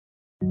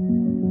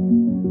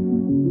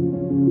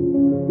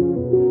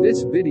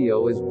This video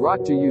is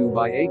brought to you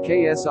by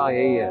AKS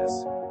IAS.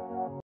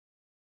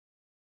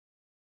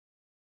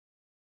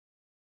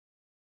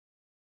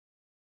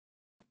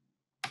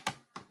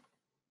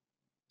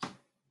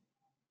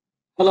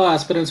 Hello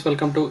aspirants,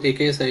 welcome to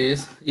AKS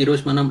IAS. ఈ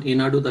రోజు మనం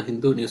ఈనాడు the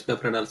Hindu news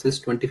paper analysis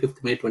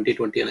 25th May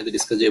 2020 అనేది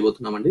discuss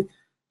చేయబోతున్నామండి.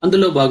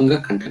 అందులో భాగంగా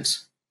contents.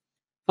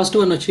 First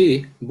one వచ్చి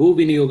భూ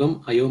వినియోగం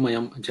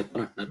అయోమయం అని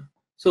చెప్పనంటున్నారు.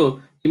 సో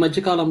ఈ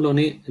మధ్య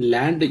కాలంలోనే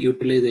ల్యాండ్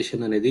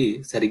యూటిలైజేషన్ అనేది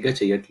సరిగ్గా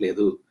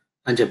చేయట్లేదు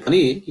అని చెప్పని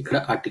ఇక్కడ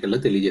ఆర్టికల్లో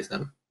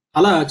తెలియజేశారు.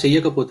 అలా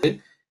చేయకపోతే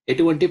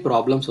ఎటువంటి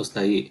ప్రాబ్లమ్స్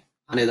వస్తాయి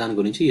అనే దాని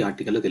గురించి ఈ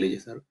ఆర్టికల్లో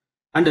తెలియజేశారు.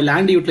 అండ్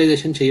ల్యాండ్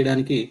యూటిలైజేషన్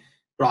చేయడానికి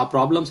ఆ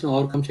ప్రాబ్లమ్స్ ని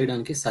ఓవర్కమ్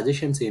చేయడానికి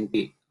సజెషన్స్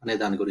ఏంటి అనే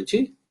దాని గురించి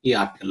ఈ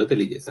ఆర్టికల్లో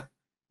తెలియజేశారు.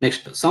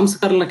 నెక్స్ట్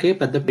సంస్కరణలకే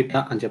పెద్దపీట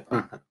అని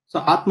చెప్పనంటారు. సో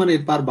ఆత్మ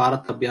నిర్భర్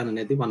భారత్ అభియాన్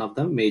అనేది one of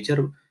the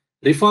major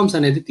reforms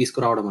అనేది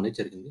తీసుకురావడం అనేది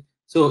జరిగింది.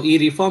 సో ఈ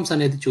రిఫార్మ్స్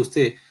అనేది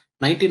చూస్తే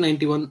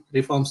 1991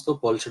 రిఫార్మ్స్ తో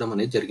పోల్చడం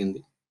అనేది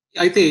జరిగింది.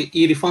 అయితే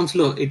ఈ రిఫార్మ్స్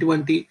లో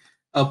ఎటువంటి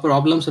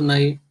ప్రాబ్లమ్స్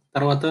ఉన్నాయి,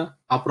 తర్వాత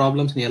ఆ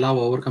ప్రాబ్లమ్స్ ని ఎలా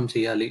ఓవర్కమ్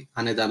చేయాలి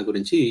అనే దాని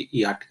గురించి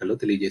ఈ ఆర్టికల్లో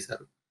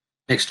తెలియజేశారు.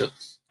 నెక్స్ట్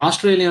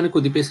ఆస్ట్రేలియాను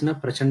కుదిపేసిన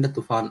ప్రచండ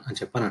తుఫాన్ అని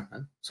చెప్పని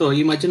అంటున్నారు. సో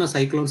ఈ మధ్యన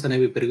సైక్లోన్స్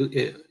అనేవి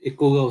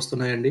ఎక్కువగా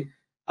వస్తున్నాయండి.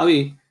 అవి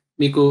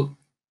మీకు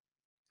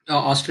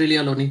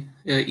ఆస్ట్రేలియాలోని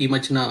ఈ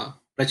మధ్యన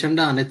ప్రచండ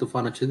అనే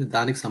తుఫాన్ వచ్చేది,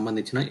 దానికి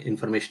సంబంధించిన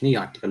ఇన్ఫర్మేషన్ ఈ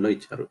ఆర్టికల్లో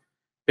ఇచ్చారు.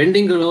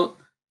 పెండింగ్ లో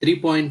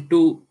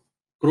 3.2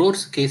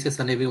 crores కేసెస్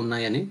అనేవి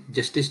ఉన్నాయని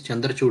జస్టిస్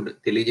చంద్రచూడ్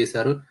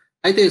తెలియజేశారు.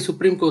 అయితే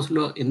సుప్రీం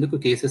కోర్టులో ఎందుకు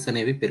కేసెస్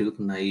అనేవి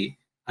పెరుగుతున్నాయి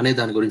అనే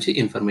దాని గురించి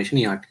ఇన్ఫర్మేషన్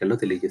ఈ ఆర్టికల్లో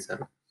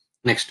తెలియజేశారు.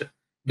 నెక్స్ట్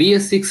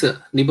BS6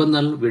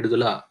 నిబంధనలు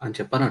విడుదల అని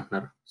చెప్పని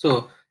అంటున్నారు. సో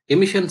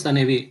ఎమిషన్స్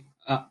అనేవి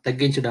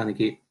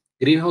తగ్గించడానికి,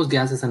 గ్రీన్ హౌస్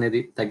గ్యాసెస్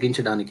అనేది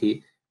తగ్గించడానికి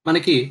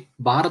మనకి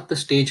భారత్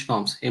స్టేజ్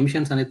నార్మ్స్,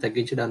 ఎమిషన్స్ అనేది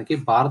తగ్గించడానికి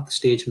భారత్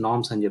స్టేజ్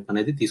నార్మ్స్ అని చెప్పి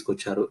అనేది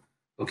తీసుకొచ్చారు.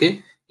 ఓకే,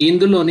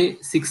 ఇందులోని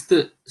 6th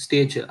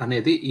స్టేజ్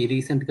అనేది ఈ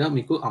రీసెంట్ గా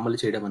మీకు అమలు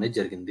చేయడం అనేది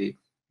జరిగింది.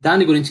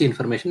 దాని గురించి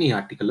ఇన్ఫర్మేషన్ ఈ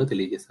ఆర్టికల్లో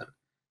తెలియజేశారు.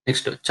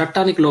 నెక్స్ట్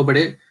చట్టానికి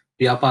లోబడే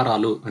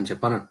వ్యాపారాలు అని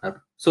చెప్పని అంటున్నారు.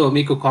 సో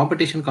మీకు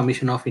కాంపిటీషన్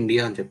కమిషన్ ఆఫ్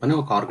ఇండియా అని చెప్పని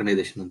ఒక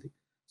ఆర్గనైజేషన్ ఉంది.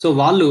 సో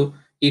వాళ్ళు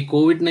ఈ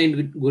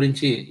COVID-19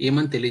 గురించి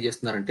ఏమని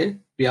తెలియజేస్తున్నారంటే,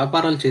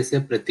 వ్యాపారాలు చేసే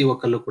ప్రతి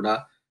ఒక్కళ్ళు కూడా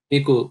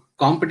మీకు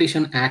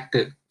కాంపిటీషన్ యాక్ట్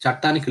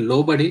చట్టానికి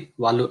లోబడి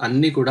వాళ్ళు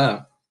అన్ని కూడా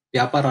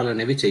వ్యాపారాలు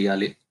అనేవి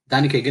చేయాలి,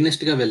 దానికి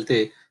ఎగెనిస్ట్ గా వెళ్తే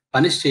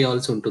పనిష్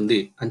చేయాల్సి ఉంటుంది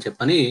అని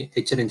చెప్పని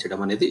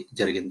హెచ్చరించడం అనేది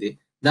జరిగింది.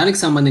 దానికి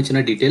సంబంధించిన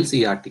డీటెయిల్స్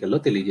ఈ ఆర్టికల్లో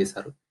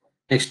తెలియజేశారు.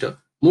 నెక్స్ట్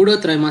 3వ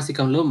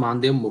త్రైమాసికంలో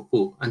మాంద్యం ముప్పు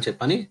అని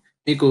చెప్పని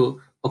మీకు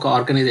ఒక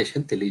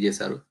ఆర్గనైజేషన్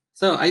తెలియజేశారు.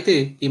 సో అయితే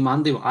ఈ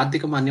మాంద్యం,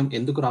 ఆర్థిక మాంద్యం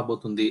ఎందుకు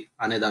రాబోతుంది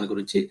అనే దాని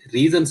గురించి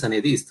రీజన్స్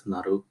అనేది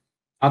ఇస్తున్నారు.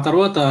 ఆ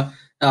తర్వాత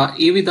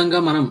ఏ విధంగా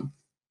మనం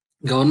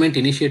గవర్నమెంట్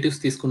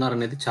ఇనిషియేటివ్స్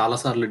తీసుకున్నారనేది చాలా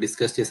సార్లు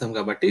డిస్కస్ చేశాం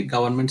కాబట్టి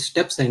గవర్నమెంట్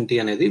స్టెప్స్ ఏంటి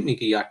అనేది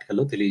మీకు ఈ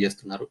ఆర్టికల్లో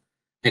తెలియజేస్తున్నారు.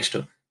 నెక్స్ట్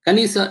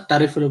కనీస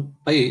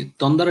టారిఫ్లపై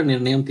తొందర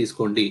నిర్ణయం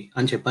తీసుకోండి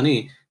అని చెప్పని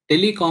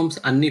టెలికామ్స్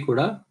అన్ని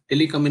కూడా,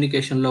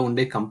 టెలికమ్యూనికేషన్ లో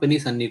ఉండే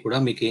కంపెనీస్ అన్ని కూడా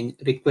మీకు ఏం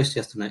రిక్వెస్ట్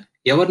చేస్తున్నాయి?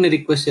 ఎవరిని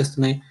రిక్వెస్ట్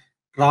చేస్తున్నాయి?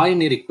 ట్రాయ్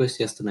ని రిక్వెస్ట్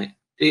చేస్తున్నాయి.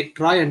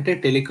 ట్రాయ్ అంటే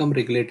telecom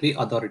regulatory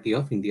authority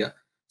of India.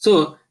 So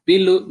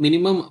వీళ్ళు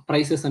మినిమం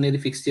ప్రైసెస్ అనేది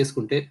ఫిక్స్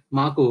చేసుకుంటే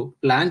మాకు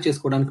ప్లాన్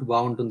చేసుకోవడానికి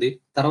బాగుంటుంది,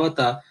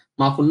 తర్వాత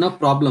మాకున్న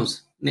ప్రాబ్లమ్స్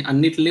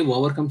అన్నిటిని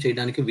ఓవర్కమ్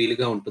చేయడానికి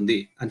వీలుగా ఉంటుంది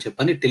అని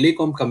చెప్పని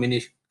టెలికాం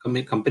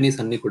కంపెనీస్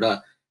అన్ని కూడా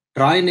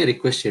ట్రాయ్ ని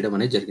రిక్వెస్ట్ చేయడం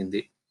అనేది జరిగింది.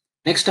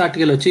 నెక్స్ట్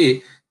ఆర్టికల్ వచ్చి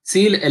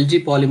సీల్ LG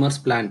పాలిమర్స్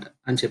ప్లాంట్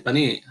అని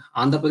చెప్పని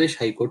ఆంధ్రప్రదేశ్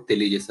హైకోర్టు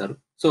తెలియజేశారు.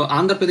 సో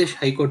ఆంధ్రప్రదేశ్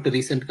హైకోర్టు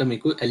రీసెంట్ గా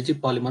మీకు LG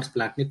పాలిమర్స్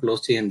ప్లాంట్ ని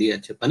క్లోజ్ చేయండి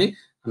అని చెప్పని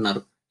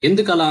అన్నారు.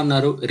 ఎందుకు అలా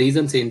అన్నారు,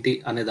 రీజన్స్ ఏంటి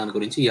అనే దాని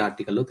గురించి ఈ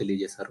ఆర్టికల్లో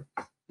తెలియజేశారు.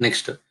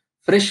 Next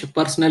fresh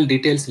personal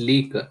details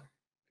leak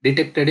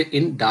detected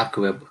in dark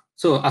web.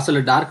 So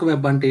అసలు డార్క్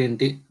వెబ్ అంటే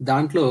ఏంటి,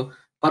 దాంట్లో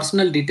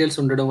పర్సనల్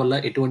డీటెయిల్స్ ఉండడం వల్ల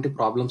ఎటువంటి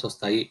ప్రాబ్లమ్స్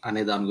వస్తాయి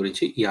అనే దాని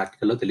గురించి ఈ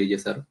ఆర్టికల్లో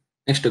తెలియజేశారు.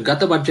 నెక్స్ట్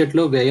గత బడ్జెట్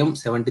లో వ్యయం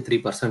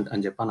 73%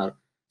 అని చెప్పన్నారు.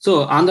 సో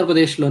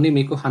ఆంధ్రప్రదేశ్ లోని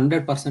మీకు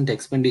 100%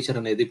 ఎక్స్పెండిచర్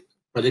అనేది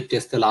ప్రొజెక్ట్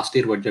చేస్తే లాస్ట్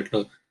ఇయర్ బడ్జెట్ లో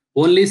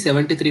ఓన్లీ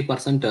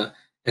 73%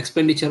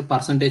 ఎక్స్పెండిచర్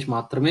పర్సంటేజ్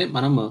మాత్రమే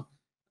మనం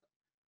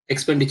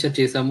ఎక్స్పెండిచర్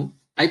చేశాము.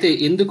 అయితే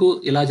ఎందుకు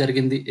ఇలా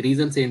జరిగింది,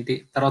 రీజన్స్ ఏంటి,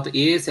 తర్వాత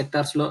ఏ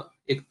సెక్టార్స్ లో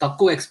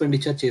తక్కువ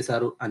ఎక్స్పెండిచర్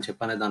చేశారు అని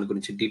చెప్పనే దాని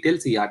గురించి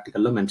డీటెయిల్స్ ఈ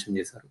ఆర్టికల్లో మెన్షన్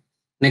చేశారు.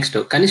 నెక్స్ట్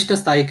కనిష్ట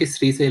స్థాయికి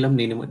శ్రీశైలం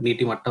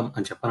నీటి మట్టం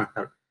అని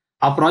చెప్పనంటారు.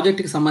 ఆ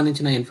ప్రాజెక్ట్ కి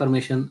సంబంధించిన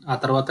ఇన్ఫర్మేషన్, ఆ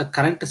తర్వాత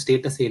కరెంట్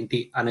స్టేటస్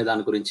ఏంటి అనే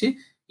దాని గురించి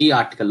ఈ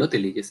ఆర్టికల్లో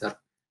తెలియజేశారు.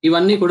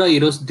 ఇవన్నీ కూడా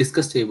ఈరోజు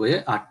డిస్కస్ చేయబోయే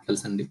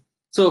ఆర్టికల్స్ అండి.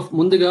 సో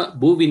ముందుగా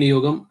భూ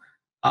వినియోగం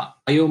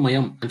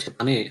అయోమయం అని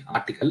చెప్పనే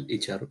ఆర్టికల్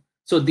ఇచ్చారు.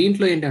 సో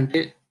దీంట్లో ఏంటంటే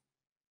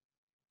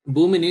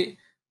భూమిని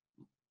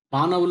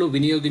మానవులు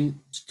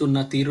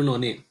వినియోగిస్తున్న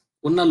తీరులోనే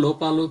ఉన్న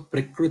లోపాలు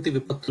ప్రకృతి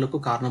విపత్తులకు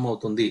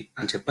కారణమవుతుంది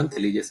అని చెప్పని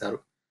తెలియజేశారు.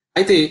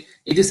 అయితే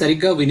ఇది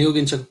సరిగ్గా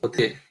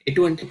వినియోగించకపోతే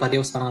ఎటువంటి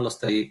పర్యవసానాలు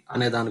వస్తాయి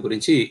అనే దాని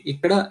గురించి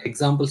ఇక్కడ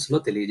ఎగ్జాంపుల్స్ లో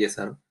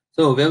తెలియజేశారు.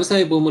 సో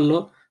వ్యవసాయ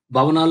భూముల్లో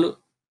భవనాలు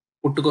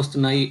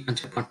పుట్టుకొస్తున్నాయి అని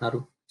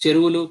చెప్పంటున్నారు,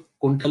 చెరువులు,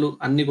 కుంటలు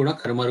అన్ని కూడా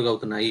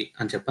కనుమరుగవుతున్నాయి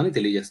అని చెప్పని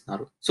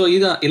తెలియజేస్తున్నారు. సో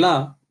ఇలా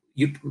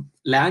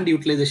ల్యాండ్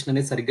యూటిలైజేషన్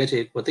అనేది సరిగ్గా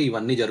చేయకపోతే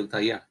ఇవన్నీ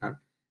జరుగుతాయి అంటున్నారు.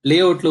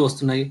 లేఅవుట్లు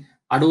వస్తున్నాయి,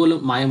 అడవులు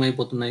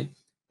మాయమైపోతున్నాయి,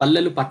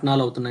 పల్లెలు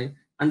పట్టణాలు అవుతున్నాయి.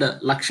 అండ్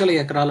లక్షల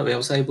ఎకరాల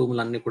వ్యవసాయ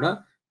భూములన్నీ కూడా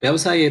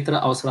వ్యవసాయేతర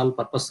అవసరాల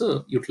పర్పస్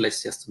యూటిలైజ్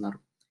చేస్తున్నారు.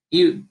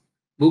 ఈ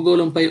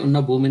భూగోళంపై ఉన్న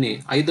భూమిని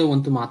 5వ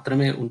వంతు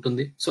మాత్రమే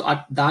ఉంటుంది. సో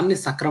దాన్ని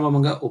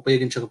సక్రమంగా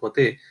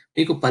ఉపయోగించకపోతే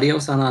మీకు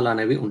పర్యవసానాలు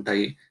అనేవి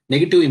ఉంటాయి,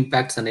 నెగిటివ్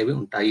ఇంపాక్ట్స్ అనేవి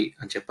ఉంటాయి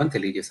అని చెప్పని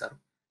తెలియజేశారు.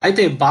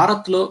 అయితే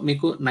భారత్లో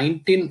మీకు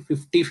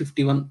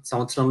 1950-51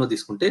 సంవత్సరంలో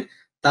తీసుకుంటే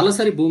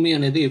తలసరి భూమి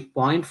అనేది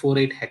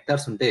 0.48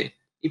 హెక్టార్స్ ఉంటే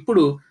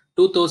ఇప్పుడు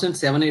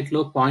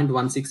 2007-8లో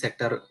 0.16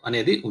 హెక్టార్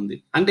అనేది ఉంది.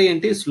 అంటే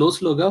ఏంటి,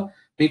 స్లోగా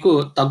మీకు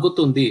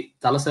తగ్గుతుంది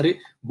తలసరి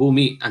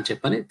భూమి అని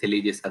చెప్పని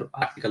తెలియజేశారు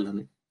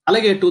ఆర్టికల్లోని.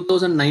 అలాగే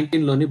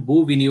 2019లోని భూ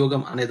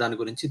వినియోగం అనే దాని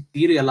గురించి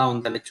తీరు ఎలా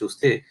ఉందని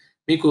చూస్తే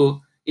మీకు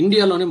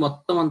ఇండియాలోని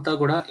మొత్తం అంతా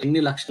కూడా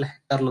ఎన్ని లక్షల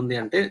హెక్టార్లు ఉంది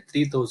అంటే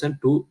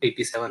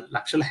 3287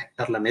 లక్షల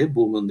హెక్టార్లు అనేది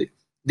భూమి ఉంది.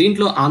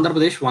 దీంట్లో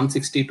ఆంధ్రప్రదేశ్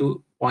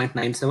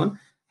 162.97,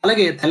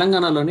 అలాగే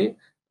తెలంగాణలోని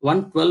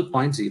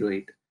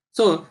 112.08.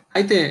 సో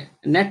అయితే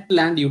నెట్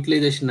ల్యాండ్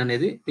యూటిలైజేషన్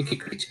అనేది మీకు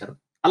ఇక్కడ ఇచ్చారు.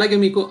 అలాగే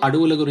మీకు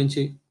అడవుల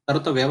గురించి,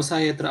 తర్వాత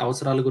వ్యవసాయేతర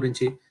అవసరాల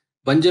గురించి,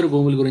 బంజరు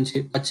భూముల గురించి,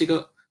 పచ్చిక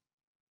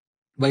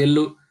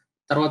బయళ్ళు,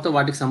 తర్వాత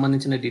వాటికి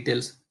సంబంధించిన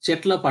డీటెయిల్స్,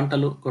 చెట్ల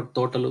పంటలు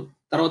తోటలు,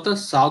 తర్వాత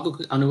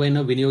సాగుకు అనువైన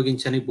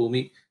వినియోగించని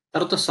భూమి,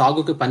 తర్వాత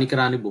సాగుకు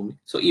పనికిరాని భూమి.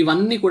 సో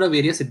ఇవన్నీ కూడా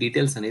వేరియస్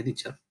డీటెయిల్స్ అనేది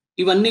ఇచ్చారు.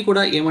 ఇవన్నీ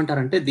కూడా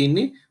ఏమంటారంటే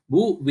దీన్ని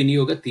భూ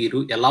వినియోగ తీరు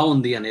ఎలా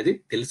ఉంది అనేది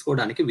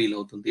తెలుసుకోవడానికి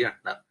వీలవుతుంది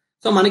అంటున్నారు.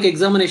 సో మనకి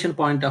ఎగ్జామినేషన్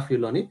పాయింట్ ఆఫ్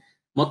వ్యూలోని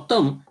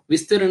మొత్తం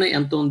విస్తీర్ణ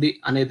ఎంత ఉంది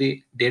అనేది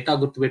డేటా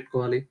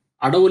గుర్తుపెట్టుకోవాలి,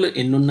 అడవులు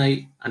ఎన్నున్నాయి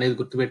అనేది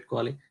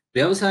గుర్తుపెట్టుకోవాలి,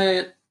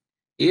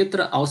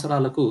 వ్యవసాయేతర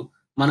అవసరాలకు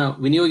మనం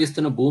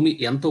వినియోగిస్తున్న భూమి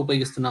ఎంత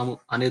ఉపయోగిస్తున్నాము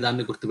అనే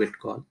దాన్ని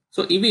గుర్తుపెట్టుకోవాలి.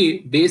 సో ఇవి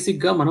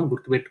బేసిక్ గా మనం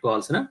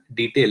గుర్తుపెట్టుకోవాల్సిన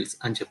డీటెయిల్స్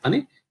అని చెప్పని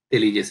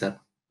తెలియజేశారు.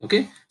 ఓకే,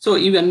 సో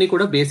ఇవన్నీ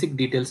కూడా బేసిక్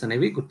డీటెయిల్స్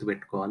అనేవి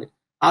గుర్తుపెట్టుకోవాలి.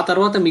 ఆ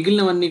తర్వాత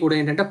మిగిలినవన్నీ కూడా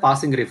ఏంటంటే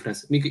పాసింగ్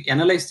రిఫరెన్స్, మీకు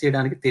ఎనలైజ్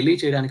చేయడానికి,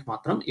 తెలియచేయడానికి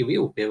మాత్రం ఇవి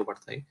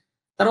ఉపయోగపడతాయి.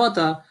 తర్వాత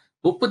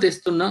ముప్పు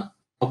తెస్తున్న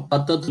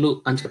పద్ధతులు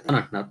అని చెప్పని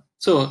అంటున్నారు.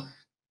 సో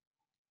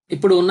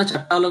ఇప్పుడు ఉన్న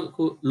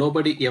చట్టాలకు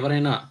లోబడి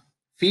ఎవరైనా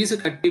ఫీజు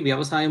కట్టి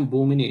వ్యవసాయం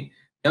భూమిని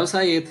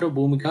వ్యవసాయేతర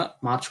భూమిగా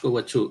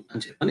మార్చుకోవచ్చు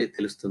అని చెప్పని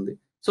తెలుస్తుంది.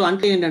 సో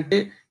అంటే ఏంటంటే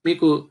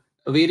మీకు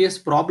వేరియస్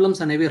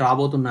ప్రాబ్లమ్స్ అనేవి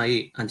రాబోతున్నాయి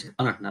అని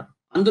చెప్పని అంటున్నారు.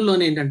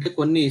 అందులోనే ఏంటంటే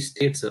కొన్ని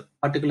స్టేట్స్,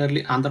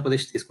 పర్టికులర్లీ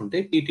ఆంధ్రప్రదేశ్ తీసుకుంటే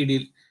టీటీడీ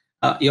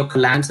యొక్క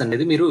ల్యాండ్స్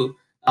అనేది మీరు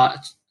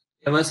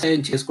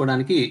వ్యవసాయం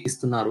చేసుకోవడానికి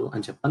ఇస్తున్నారు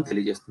అని చెప్పని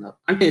తెలియజేస్తున్నారు.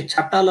 అంటే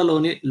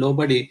చట్టాలలోని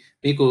లోబడి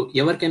మీకు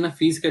ఎవరికైనా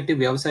ఫీజు కట్టి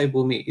వ్యవసాయ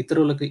భూమి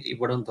ఇతరులకు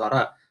ఇవ్వడం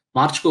ద్వారా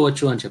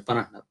మార్చుకోవచ్చు అని చెప్పని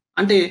అంటున్నారు.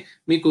 అంటే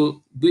మీకు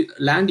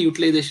ల్యాండ్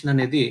యూటిలైజేషన్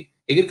అనేది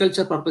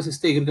అగ్రికల్చర్ పర్పస్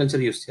ఇస్తే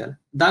అగ్రికల్చర్ యూస్ చేయాలి,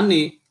 దాన్ని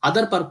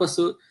అదర్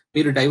పర్పస్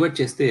మీరు డైవర్ట్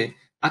చేస్తే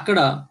అక్కడ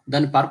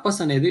దాని పర్పస్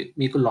అనేది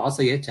మీకు లాస్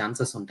అయ్యే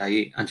ఛాన్సెస్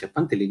ఉంటాయి అని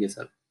చెప్పని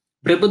తెలియజేశారు.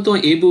 ప్రభుత్వం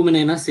ఏ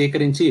భూమినైనా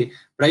సేకరించి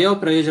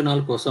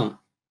ప్రయోజనాల కోసం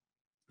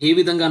ఏ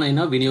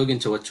విధంగానైనా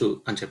వినియోగించవచ్చు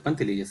అని చెప్పని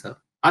తెలియజేశారు.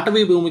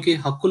 అటవీ భూమికి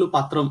హక్కులు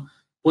పత్రం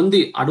పొంది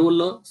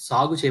అడవుల్లో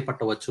సాగు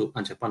చేపట్టవచ్చు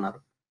అని చెప్పన్నారు.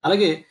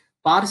 అలాగే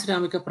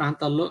పారిశ్రామిక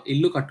ప్రాంతాల్లో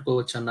ఇల్లు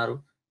కట్టుకోవచ్చు అన్నారు.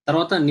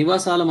 తర్వాత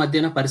నివాసాల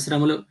మధ్యన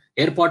పరిశ్రమలు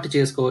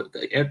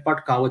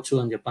ఏర్పాటు కావచ్చు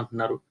అని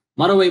చెప్పంటున్నారు.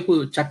 మరోవైపు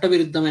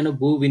చట్టవిరుద్ధమైన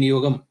భూ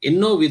వినియోగం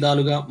ఎన్నో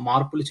విధాలుగా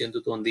మార్పులు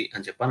చెందుతోంది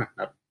అని చెప్పని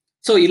అంటున్నారు.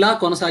 సో ఇలా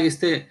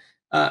కొనసాగిస్తే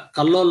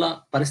కల్లోల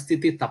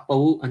పరిస్థితి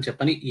తప్పవు అని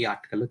చెప్పని ఈ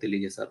ఆర్టికల్లో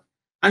తెలియజేశారు.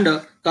 అండ్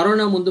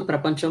కరోనా ముందు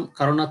ప్రపంచం,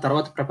 కరోనా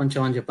తర్వాత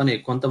ప్రపంచం అని చెప్పని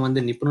కొంతమంది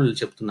నిపుణులు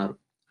చెప్తున్నారు.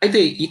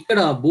 అయితే ఇక్కడ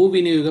భూ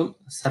వినియోగం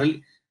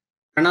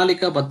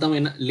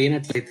ప్రణాళికాబద్ధమైన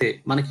లేనట్లయితే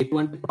మనకి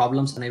ఎటువంటి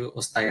ప్రాబ్లమ్స్ అనేవి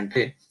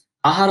వస్తాయంటే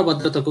ఆహార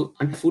భద్రతకు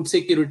అంటే ఫుడ్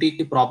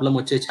సెక్యూరిటీకి ప్రాబ్లం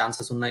వచ్చే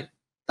ఛాన్సెస్ ఉన్నాయి.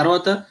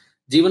 తర్వాత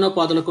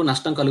జీవనోపాధులకు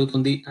నష్టం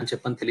కలుగుతుంది అని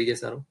చెప్పని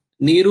తెలియజేశారు.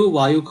 నీరు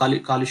వాయు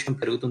కాలుష్యం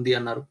పెరుగుతుంది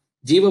అన్నారు.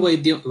 జీవ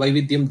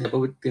వైవిధ్యం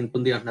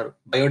దెబ్బతింటుంది అంటున్నారు.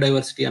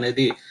 బయోడైవర్సిటీ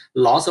అనేది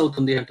లాస్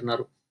అవుతుంది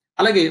అంటున్నారు.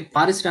 అలాగే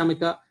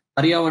పారిశ్రామిక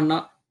పర్యావరణ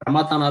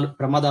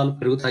ప్రమాదాలు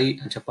పెరుగుతాయి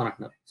అని చెప్పని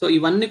అంటున్నారు. సో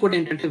ఇవన్నీ కూడా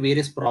ఏంటంటే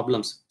various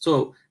problems. So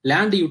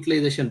land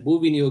utilisation, భూ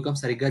వినియోగం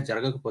సరిగ్గా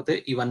జరగకపోతే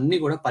ఇవన్నీ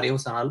కూడా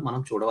పర్యవసానాలు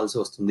మనం చూడవలసి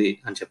వస్తుంది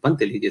అని చెప్పని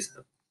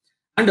తెలియజేశారు.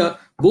 అండ్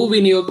భూ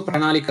వినియోగ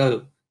ప్రణాళికలు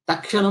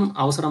తక్షణం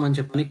అవసరం అని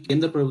చెప్పని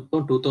కేంద్ర ప్రభుత్వం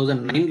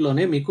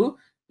 2009లోనే మీకు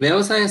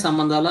వ్యవసాయ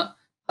సంబంధాల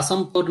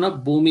అసంపూర్ణ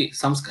భూమి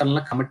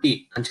సంస్కరణల కమిటీ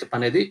అని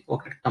చెప్పనేది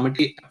ఒక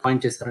కమిటీ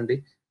అపాయింట్ చేశారండి.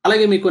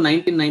 అలాగే మీకు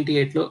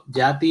 1998లో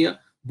జాతీయ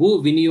భూ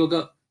వినియోగ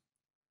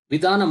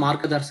విధాన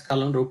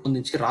మార్గదర్శకాలను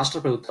రూపొందించి రాష్ట్ర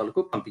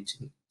ప్రభుత్వాలకు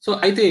పంపించింది. సో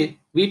అయితే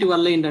వీటి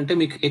వల్ల ఏంటంటే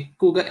మీకు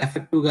ఎక్కువగా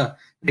ఎఫెక్టివ్ గా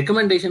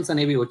రికమెండేషన్స్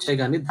అనేవి వచ్చాయి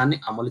కానీ దాన్ని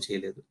అమలు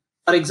చేయలేదు.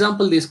 ఫర్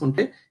ఎగ్జాంపుల్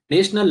తీసుకుంటే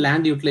నేషనల్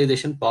ల్యాండ్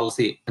యూటిలైజేషన్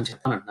పాలసీ అని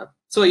చెప్పని అంటున్నారు.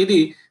 సో ఇది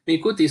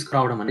మీకు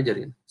తీసుకురావడం అనేది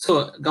జరిగింది. సో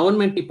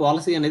గవర్నమెంట్ ఈ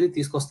పాలసీ అనేది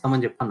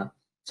తీసుకొస్తామని చెప్పన్నారు.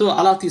 సో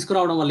అలా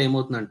తీసుకురావడం వల్ల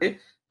ఏమవుతుందంటే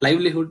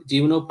లైవ్లీహుడ్,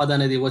 జీవనోపాధి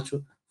అనేది ఇవ్వచ్చు,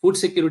 ఫుడ్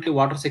సెక్యూరిటీ,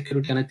 వాటర్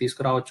సెక్యూరిటీ అనేది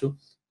తీసుకురావచ్చు,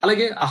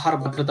 అలాగే ఆహార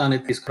భద్రత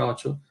అనేది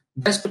తీసుకురావచ్చు,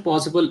 best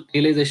possible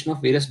realisation of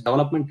various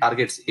development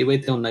targets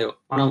ఏవైతే ఉన్నాయో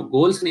మనం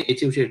గోల్స్ ని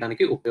అచీవ్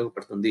చేయడానికి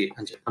ఉపయోగపడుతుంది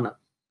అని చెప్పన్నారు.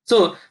 సో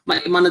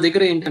మన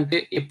దగ్గర ఏంటంటే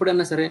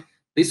ఎప్పుడైనా సరే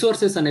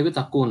రిసోర్సెస్ అనేవి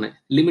తక్కువ ఉన్నాయి,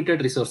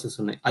 లిమిటెడ్ రిసోర్సెస్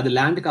ఉన్నాయి. అది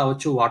ల్యాండ్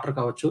కావచ్చు, వాటర్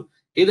కావచ్చు,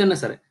 ఏదైనా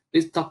సరే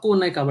తక్కువ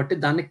ఉన్నాయి కాబట్టి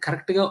దాన్ని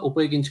కరెక్ట్ గా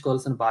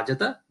ఉపయోగించుకోవాల్సిన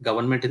బాధ్యత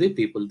government the,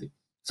 people the.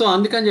 So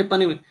అందుకని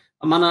చెప్పని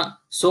మన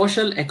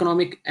సోషల్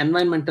ఎకనామిక్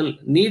ఎన్వైరన్మెంటల్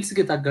నీడ్స్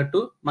కి తగ్గట్టు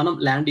మనం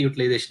ల్యాండ్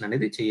యూటిలైజేషన్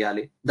అనేది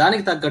చేయాలి,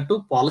 దానికి తగ్గట్టు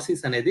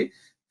పాలసీస్ అనేది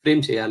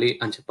ఫ్రేమ్ చేయాలి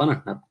అని చెప్పని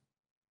అంటున్నారు.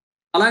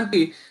 అలాంటి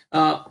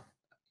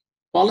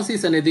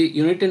పాలసీస్ అనేది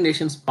యునైటెడ్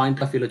నేషన్స్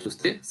పాయింట్ ఆఫ్ వ్యూలో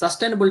చూస్తే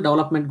సస్టైనబుల్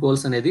డెవలప్మెంట్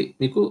గోల్స్ అనేది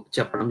మీకు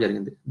చెప్పడం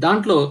జరిగింది.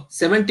 దాంట్లో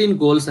 17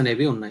 గోల్స్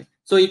అనేవి ఉన్నాయి.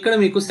 సో ఇక్కడ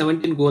మీకు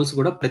 17 గోల్స్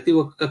కూడా ప్రతి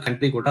ఒక్క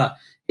కంట్రీ కూడా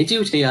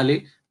అచీవ్ చేయాలి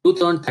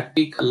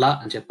 2030 కల్లా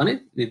అని చెప్పని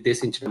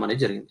నిర్దేశించడం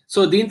అనేది జరిగింది. సో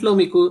దీంట్లో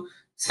మీకు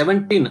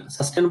 17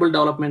 సస్టైనబుల్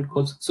డెవలప్మెంట్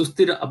గోల్స్,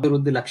 సుస్థిర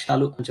అభివృద్ధి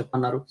లక్ష్యాలు అని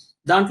చెప్పన్నారు.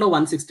 దాంట్లో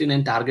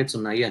 169 టార్గెట్స్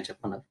ఉన్నాయి అని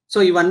చెప్పన్నారు. సో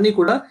ఇవన్నీ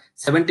కూడా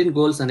 17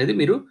 గోల్స్ అనేది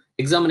మీరు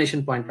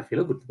ఎగ్జామినేషన్ పాయింట్ ఆఫ్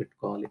వ్యూలో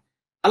గుర్తుపెట్టుకోవాలి.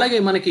 అలాగే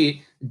మనకి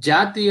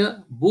జాతీయ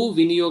భూ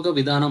వినియోగ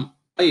విధానం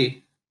పై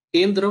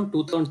కేంద్రం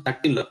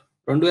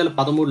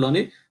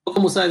 2013లోని ఒక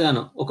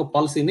ముసాయిదాను, ఒక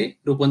పాలసీని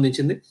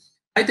రూపొందించింది.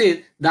 అయితే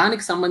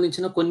దానికి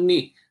సంబంధించిన కొన్ని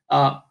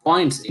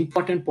పాయింట్స్,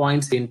 ఇంపార్టెంట్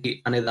పాయింట్స్ ఏంటి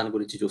అనే దాని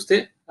గురించి చూస్తే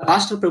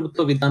రాష్ట్ర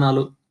ప్రభుత్వ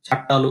విధానాలు,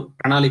 చట్టాలు,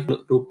 ప్రణాళికలు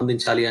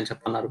రూపొందించాలి అని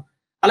చెప్పన్నారు.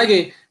 అలాగే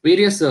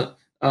వేరియస్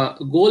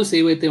గోల్స్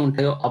ఏవైతే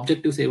ఉంటాయో,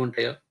 ఆబ్జెక్టివ్స్ ఏవి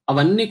ఉంటాయో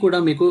అవన్నీ కూడా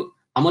మీకు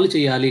అమలు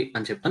చేయాలి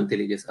అని చెప్పని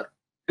తెలియజేశారు.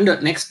 అండ్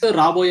నెక్స్ట్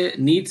రాబోయే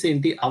నీడ్స్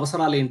ఏంటి,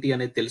 అవసరాలు ఏంటి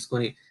అనేది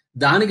తెలుసుకొని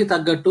దానికి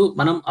తగ్గట్టు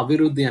మనం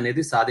అభివృద్ధి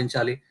అనేది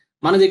సాధించాలి.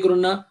 మన దగ్గర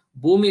ఉన్న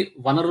భూమి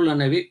వనరులు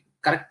అనేవి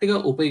కరెక్ట్ గా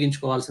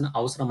ఉపయోగించుకోవాల్సిన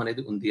అవసరం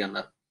అనేది ఉంది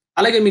అన్నారు.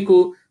 అలాగే మీకు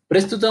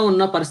ప్రస్తుతం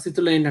ఉన్న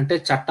పరిస్థితుల్లో ఏంటంటే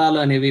చట్టాలు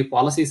అనేవి,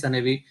 పాలసీస్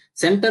అనేవి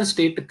సెంటర్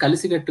స్టేట్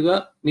కలిసికట్టుగా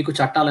మీకు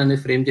చట్టాలు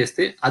అనేది ఫ్రేమ్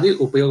చేస్తే అది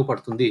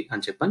ఉపయోగపడుతుంది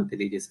అని చెప్పని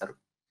తెలియజేశారు.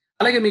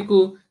 అలాగే మీకు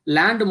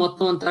ల్యాండ్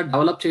మొత్తం అంతా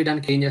డెవలప్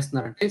చేయడానికి ఏం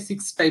చేస్తున్నారంటే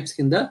 6 టైప్స్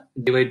కింద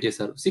డివైడ్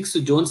చేశారు,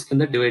 6 జోన్స్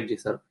కింద డివైడ్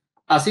చేశారు.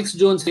 ఆ 6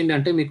 జోన్స్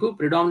ఏంటంటే మీకు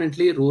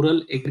ప్రిడామినెంట్లీ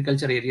రూరల్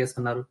అగ్రికల్చర్ ఏరియాస్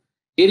అన్నారు,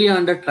 ఏరియా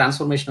అండర్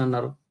ట్రాన్స్ఫర్మేషన్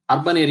అన్నారు,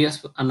 అర్బన్ ఏరియాస్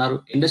అన్నారు,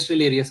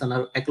 ఇండస్ట్రియల్ ఏరియాస్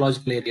అన్నారు,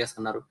 ఎకలాజికల్ ఏరియాస్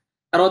అన్నారు,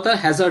 తర్వాత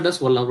హెజార్డస్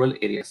వల్నరబుల్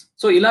ఏరియాస్.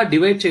 సో ఇలా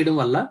డివైడ్ చేయడం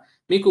వల్ల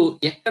మీకు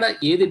ఎక్కడ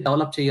ఏది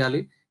డెవలప్ చేయాలి,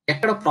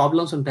 ఎక్కడ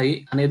ప్రాబ్లమ్స్ ఉంటాయి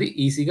అనేది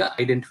ఈజీగా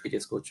ఐడెంటిఫై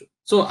చేసుకోవచ్చు.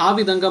 సో ఆ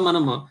విధంగా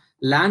మనం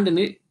ల్యాండ్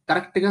ని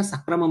కరెక్ట్ గా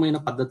సక్రమమైన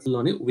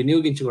పద్ధతిలోని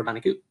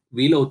వినియోగించుకోవడానికి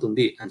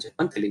వీలవుతుంది అని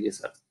చెప్పని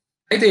తెలియజేశారు.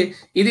 అయితే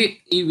ఇది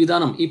ఈ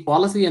విధానం, ఈ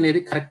పాలసీ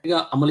అనేది కరెక్ట్ గా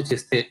అమలు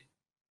చేస్తే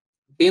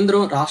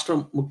కేంద్రం, రాష్ట్రం,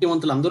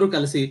 ముఖ్యమంత్రులు అందరూ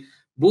కలిసి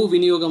భూ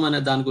వినియోగం అనే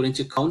దాని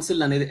గురించి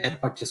కౌన్సిల్ అనేది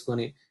ఏర్పాటు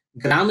చేసుకొని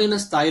గ్రామీణ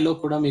స్థాయిలో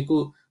కూడా మీకు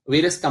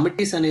వేరియస్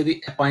కమిటీస్ అనేది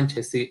అపాయింట్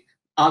చేసి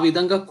ఆ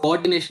విధంగా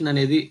కోఆర్డినేషన్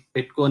అనేది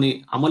పెట్టుకొని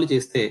అమలు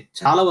చేస్తే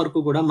చాలా వరకు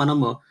కూడా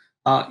మనము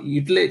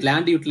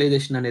ల్యాండ్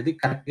యూటిలైజేషన్ అనేది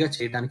కరెక్ట్ గా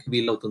చేయడానికి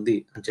వీలవుతుంది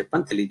అని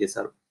చెప్పని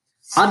తెలియజేశారు.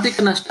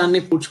 ఆర్థిక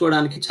నష్టాన్ని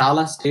పూడ్చుకోవడానికి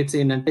చాలా స్టేట్స్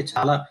ఏంటంటే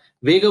చాలా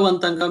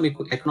వేగవంతంగా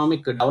మీకు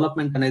ఎకనామిక్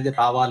డెవలప్మెంట్ అనేది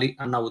రావాలి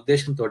అన్న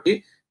ఉద్దేశంతో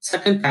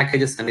సర్టెన్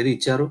ప్యాకేజెస్ అనేది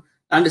ఇచ్చారు.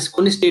 అండ్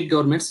కొన్ని స్టేట్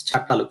గవర్నమెంట్స్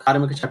చట్టాలు,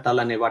 కార్మిక చట్టాలు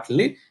అనే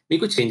వాటిని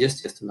మీకు చేంజెస్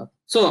చేస్తున్నారు.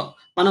 సో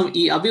మనం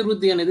ఈ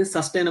అభివృద్ధి అనేది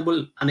సస్టైనబుల్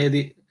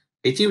అనేది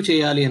అచీవ్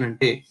చేయాలి అని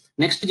అంటే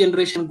నెక్స్ట్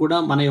జనరేషన్ కూడా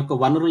మన యొక్క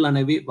వనరులు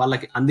అనేవి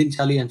వాళ్ళకి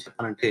అందించాలి అని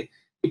చెప్పాలంటే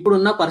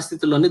ఇప్పుడున్న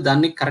పరిస్థితుల్లోని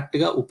దాన్ని కరెక్ట్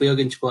గా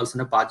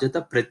ఉపయోగించుకోవాల్సిన బాధ్యత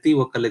ప్రతి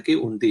ఒక్కరికి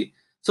ఉంది.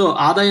 సో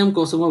ఆదాయం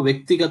కోసమో,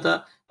 వ్యక్తిగత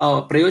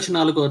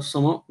ప్రయోజనాల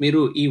కోసమో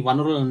మీరు ఈ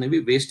వనరులు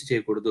అనేవి వేస్ట్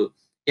చేయకూడదు.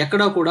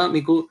 ఎక్కడా కూడా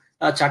మీకు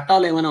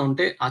చట్టాలు ఏమైనా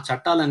ఉంటే ఆ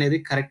చట్టాలు అనేది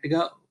కరెక్ట్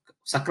గా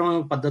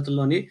సక్రమమైన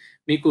పద్ధతుల్లోని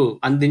మీకు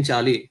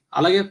అందించాలి,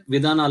 అలాగే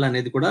విధానాలు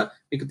అనేది కూడా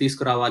మీకు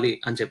తీసుకురావాలి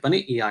అని చెప్పని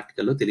ఈ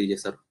ఆర్టికల్లో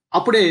తెలియజేశారు.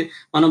 అప్పుడే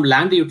మనం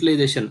ల్యాండ్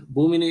యూటిలైజేషన్,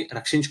 భూమిని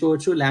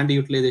రక్షించుకోవచ్చు, ల్యాండ్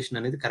యూటిలైజేషన్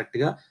అనేది కరెక్ట్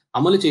గా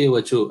అమలు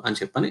చేయవచ్చు అని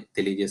చెప్పని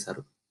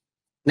తెలియజేశారు.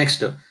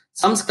 నెక్స్ట్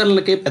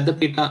సంస్కరణలకే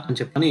పెద్దపీట అని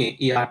చెప్పని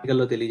ఈ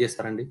ఆర్టికల్లో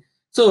తెలియజేశారండి.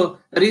 సో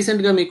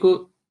రీసెంట్ గా మీకు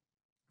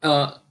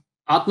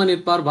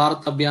ఆత్మనిర్భర్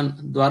భారత్ అభియాన్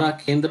ద్వారా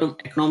కేంద్రం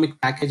ఎకనామిక్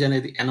ప్యాకేజ్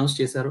అనేది అనౌన్స్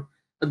చేశారు.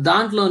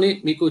 దాంట్లోని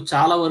మీకు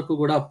చాలా వరకు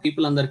కూడా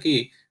పీపుల్ అందరికీ,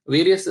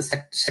 various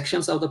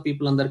sections of the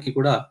people అందరికీ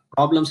కూడా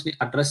ప్రాబ్లమ్స్ ని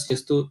అడ్రస్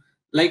చేస్తూ,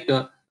 లైక్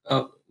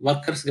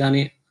వర్కర్స్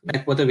కానీ,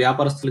 లేకపోతే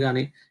వ్యాపారస్తులు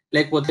కానీ,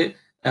 లేకపోతే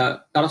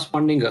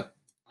కరస్పాండింగ్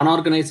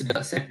అన్ఆర్గనైజ్డ్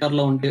సెక్టర్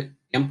లో ఉండే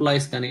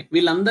ఎంప్లాయీస్ కానీ,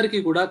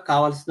 వీళ్ళందరికీ కూడా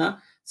కావాల్సిన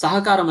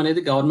సహకారం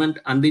అనేది గవర్నమెంట్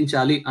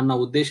అందించాలి అన్న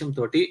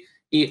ఉద్దేశంతో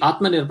ఈ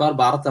ఆత్మనిర్భర్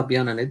భారత్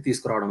అభియాన్ అనేది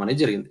తీసుకురావడం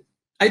అనేది జరిగింది.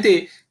 అయితే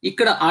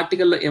ఇక్కడ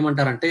ఆర్టికల్లో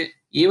ఏమంటారంటే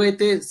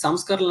ఏవైతే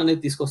సంస్కరణలు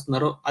అనేది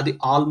తీసుకొస్తున్నారో అది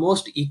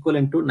almost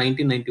equivalent to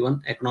 1991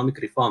 economic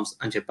reforms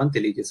అని చెప్పని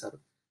తెలియజేశారు.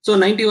 సో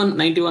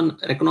 91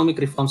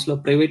 ఎకనామిక్ రిఫార్మ్స్ లో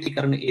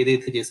ప్రైవేటీకరణ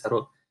ఏదైతే చేశారో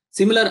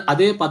సిమిలర్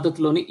అదే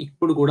పద్ధతిలోని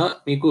ఇప్పుడు కూడా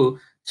మీకు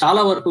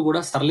చాలా వరకు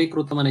కూడా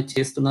సరళీకృతం అనేది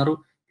చేస్తున్నారు,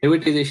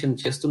 ప్రైవేటైజేషన్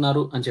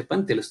చేస్తున్నారు అని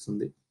చెప్పని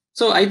తెలుస్తుంది.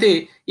 సో అయితే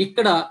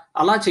ఇక్కడ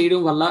అలా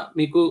చేయడం వల్ల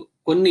మీకు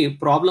కొన్ని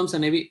ప్రాబ్లమ్స్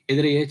అనేవి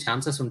ఎదురయ్యే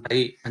ఛాన్సెస్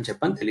ఉంటాయి అని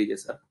చెప్పని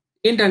తెలియజేశారు.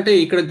 ఏంటంటే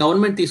ఇక్కడ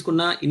గవర్నమెంట్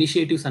తీసుకున్న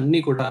ఇనిషియేటివ్స్ అన్ని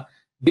కూడా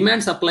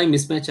డిమాండ్ సప్లై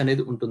మిస్ మ్యాచ్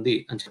అనేది ఉంటుంది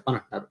అని చెప్పని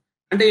అంటారు.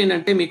 అంటే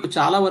ఏంటంటే మీకు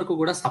చాలా వరకు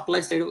కూడా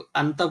సప్లై సైడ్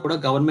అంతా కూడా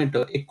గవర్నమెంట్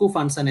ఎక్కువ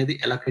ఫండ్స్ అనేది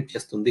అలొకేట్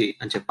చేస్తుంది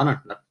అని చెప్పని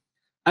అంటున్నారు.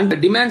 అండ్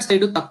డిమాండ్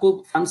సైడ్ తక్కువ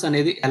ఫండ్స్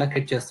అనేది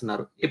అలొకేట్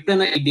చేస్తున్నారు.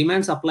 ఎప్పుడైనా ఈ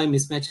డిమాండ్ సప్లై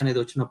మిస్ మ్యాచ్ అనేది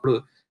వచ్చినప్పుడు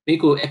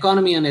మీకు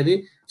ఎకానమీ అనేది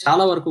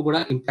చాలా వరకు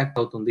కూడా ఇంపాక్ట్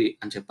అవుతుంది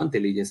అని చెప్పని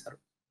తెలియజేశారు.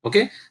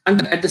 Okay,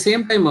 and at the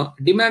same time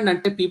demand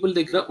అంటే పీపుల్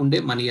దగ్గర ఉండే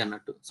మనీ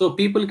అన్నట్టు. సో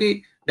పీపుల్ కి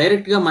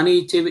డైరెక్ట్ గా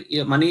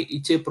మనీ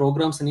ఇచ్చే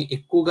ప్రోగ్రామ్స్ ని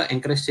ఎక్కువగా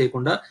ఎంకరేజ్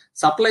చేయకుండా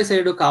సప్లై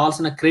సైడ్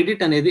కావాల్సిన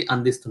క్రెడిట్ అనేది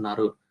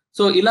అందిస్తున్నారు.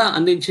 సో ఇలా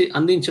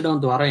అందించడం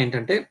ద్వారా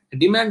ఏంటంటే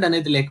డిమాండ్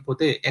అనేది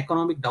లేకపోతే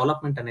ఎకనామిక్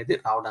డెవలప్మెంట్ అనేది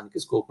రావడానికి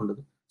స్కోప్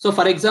ఉండదు. సో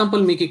ఫర్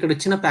ఎగ్జాంపుల్ మీకు ఇక్కడ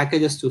ఇచ్చిన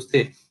ప్యాకేజెస్ చూస్తే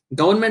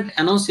గవర్నమెంట్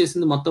అనౌన్స్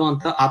చేసింది మొత్తం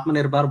అంతా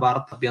ఆత్మనిర్భర్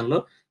భారత్ అభియాన్లో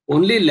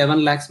ఓన్లీ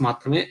 11 lakhs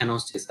మాత్రమే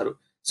అనౌన్స్ చేశారు.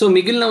 సో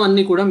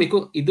మిగిలినవన్నీ కూడా మీకు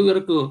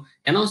ఇదివరకు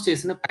అనౌన్స్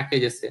చేసిన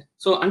ప్యాకేజెస్.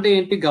 సో అంటే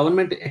ఏంటి,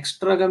 గవర్నమెంట్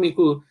ఎక్స్ట్రాగా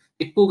మీకు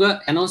ఎక్కువగా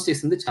అనౌన్స్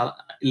చేసింది చాలా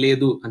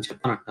లేదు అని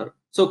చెప్పని అంటున్నారు.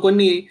 సో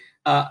కొన్ని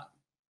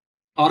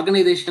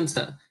ఆర్గనైజేషన్స్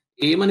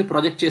ఏమని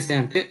ప్రొజెక్ట్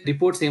చేసాయంటే,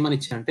 రిపోర్ట్స్ ఏమని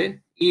ఇచ్చాయంటే,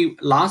 ఈ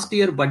లాస్ట్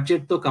ఇయర్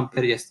బడ్జెట్ తో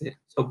కంపేర్ చేస్తే,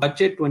 సో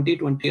బడ్జెట్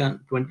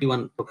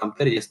 2020-21 తో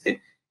కంపేర్ చేస్తే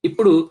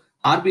ఇప్పుడు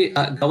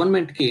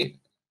గవర్నమెంట్ కి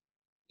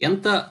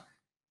ఎంత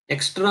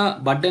ఎక్స్ట్రా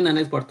బర్డెన్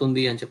అనేది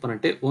పడుతుంది అని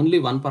చెప్పనంటే ఓన్లీ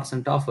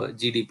 1% ఆఫ్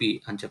జీడిపి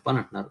అని చెప్పని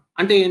అంటున్నారు.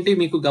 అంటే ఏంటి,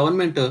 మీకు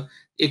గవర్నమెంట్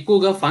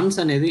ఎక్కువగా ఫండ్స్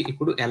అనేది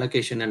ఇప్పుడు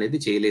అలొకేషన్ అనేది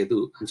చేయలేదు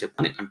అని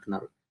చెప్పని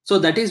అంటున్నారు. So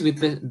that is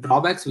with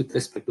drawbacks with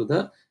respect to the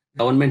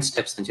government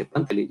steps అని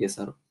చెప్పని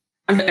తెలియజేశారు.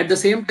 And at the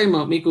same time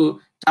మీకు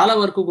చాలా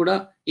వరకు కూడా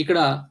ఇక్కడ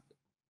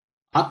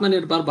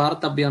ఆత్మనిర్భర్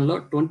భారత్ అభియాన్లో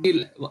 20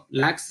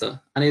 lakhs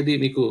అనేది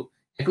మీకు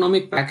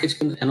ఎకనామిక్ ప్యాకేజ్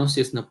కింద అనౌన్స్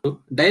చేసినప్పుడు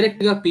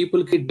డైరెక్ట్ గా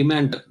పీపుల్ కి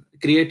డిమాండ్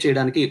క్రియేట్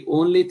చేయడానికి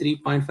ఓన్లీ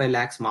 3.5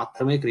 lakhs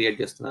మాత్రమే క్రియేట్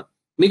చేస్తున్నారు.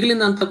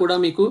 మిగిలినంతా కూడా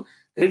మీకు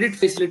క్రెడిట్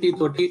ఫెసిలిటీ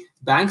తోటి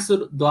బ్యాంక్స్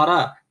ద్వారా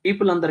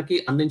పీపుల్ అందరికీ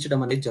అందించడం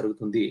అనేది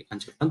జరుగుతుంది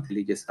అని చెప్పని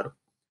తెలియజేశారు.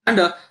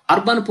 అండ్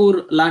అర్బన్ పూర్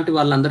లాంటి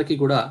వాళ్ళందరికీ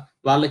కూడా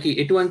వాళ్ళకి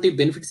ఎటువంటి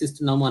బెనిఫిట్స్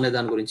ఇస్తున్నాము అనే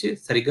దాని గురించి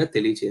సరిగ్గా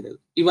తెలియచేయలేదు.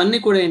 ఇవన్నీ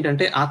కూడా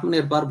ఏంటంటే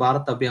ఆత్మనిర్భర్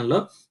భారత్ అభియాన్లో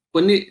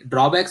కొన్ని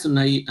డ్రాబ్యాక్స్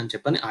ఉన్నాయి అని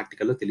చెప్పని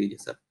ఆర్టికల్లో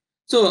తెలియజేశారు.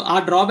 సో ఆ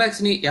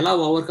డ్రాబ్యాక్స్ ని ఎలా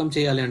ఓవర్కమ్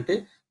చేయాలి అంటే,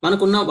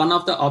 మనకున్న one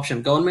of the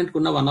option, government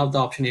కున్న వన్ ఆఫ్ ద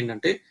ఆప్షన్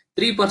ఏంటంటే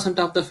 3%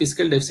 ఆఫ్ ద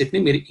ఫిజికల్ డెఫిసిట్ ని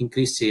మీరు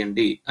ఇంక్రీజ్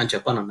చేయండి అని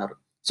చెప్పని అన్నారు.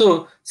 సో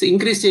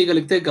ఇంక్రీజ్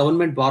చేయగలిగితే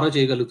గవర్నమెంట్ బారో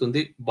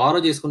చేయగలుగుతుంది. బారో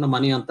చేసుకున్న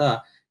మనీ అంతా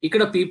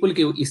ఇక్కడ పీపుల్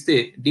కి ఇస్తే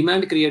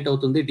డిమాండ్ క్రియేట్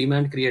అవుతుంది.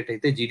 డిమాండ్ క్రియేట్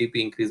అయితే జీడిపి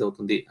ఇంక్రీజ్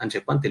అవుతుంది అని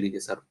చెప్పని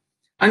తెలియజేశారు.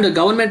 అండ్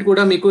గవర్నమెంట్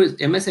కూడా మీకు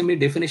ఎంఎస్ఎంఈ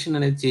డెఫినేషన్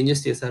అనేది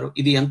చేంజెస్ చేశారు.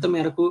 ఇది ఎంత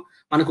మేరకు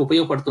మనకు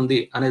ఉపయోగపడుతుంది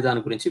అనే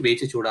దాని గురించి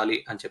వేచి చూడాలి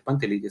అని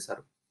చెప్పని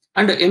తెలియజేశారు.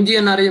 అండ్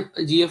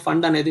ఎంజిఎన్ఆర్జిఎఫ్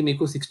ఫండ్ అనేది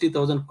మీకు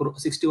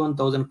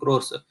 61,000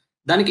 crores,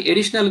 దానికి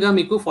అడిషనల్ గా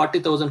మీకు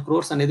 40,000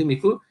 crores అనేది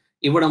మీకు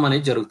ఇవ్వడం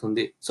అనేది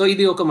జరుగుతుంది. సో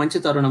ఇది ఒక మంచి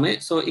తరుణమే.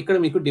 సో ఇక్కడ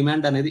మీకు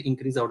డిమాండ్ అనేది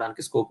ఇంక్రీజ్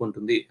అవడానికి స్కోప్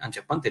ఉంటుంది అని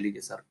చెప్పని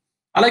తెలియజేశారు.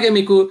 అలాగే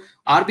మీకు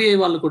ఆర్బీఐ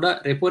వాళ్ళు కూడా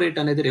రెపో రేట్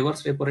అనేది,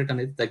 రివర్స్ రెపో రేట్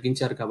అనేది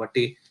తగ్గించారు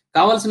కాబట్టి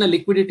కావాల్సిన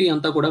లిక్విడిటీ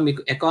అంతా కూడా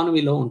మీకు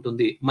ఎకానమీలో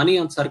ఉంటుంది. మనీ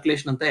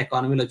సర్క్యులేషన్ అంతా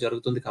ఎకానమీలో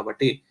జరుగుతుంది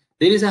కాబట్టి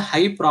there is a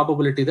high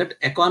probability that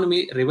economy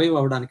revive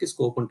అవడానికి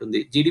స్కోప్ ఉంటుంది,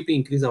 జీడిపి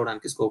ఇంక్రీజ్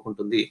అవడానికి స్కోప్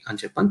ఉంటుంది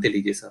అని చెప్పని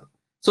తెలియజేశారు.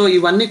 సో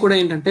ఇవన్నీ కూడా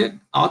ఏంటంటే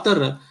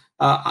ఆథర్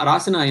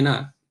రాసిన ఆయన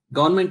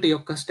గవర్నమెంట్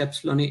యొక్క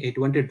స్టెప్స్ లోని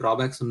ఎటువంటి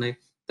డ్రాబ్యాక్స్ ఉన్నాయి,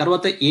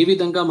 తర్వాత ఏ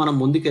విధంగా మనం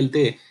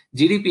ముందుకెళ్తే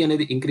జీడిపి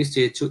అనేది ఇంక్రీజ్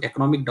చేయొచ్చు,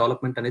 ఎకనామిక్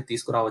డెవలప్మెంట్ అనేది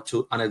తీసుకురావచ్చు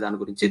అనే దాని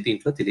గురించి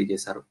దీంట్లో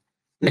తెలియజేశారు.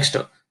 నెక్స్ట్,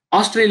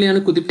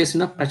 ఆస్ట్రేలియాను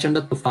కుదిపేసిన ప్రచండ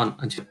తుఫాన్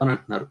అని చెప్పని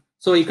అంటున్నారు.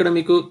 సో ఇక్కడ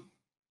మీకు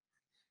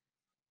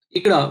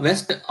ఇక్కడ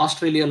వెస్ట్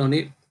ఆస్ట్రేలియాలోని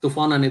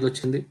తుఫాన్ అనేది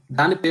వచ్చింది.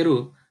 దాని పేరు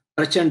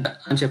ప్రచండ్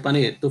అని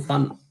చెప్పని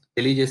తుఫాన్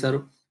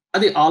తెలియజేశారు.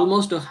 అది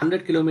ఆల్మోస్ట్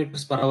 100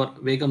 km/h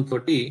వేగంతో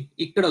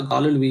ఇక్కడ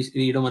గాలులు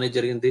వీయడం అనేది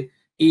జరిగింది.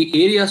 ఈ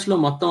ఏరియాస్ లో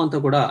మొత్తం అంతా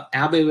కూడా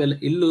 50,000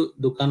 ఇల్లు,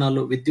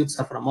 దుకాణాలు, విద్యుత్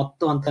సరఫరా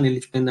మొత్తం అంతా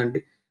నిలిచిపోయిందండి.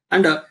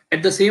 And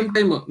at the same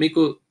time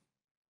మీకు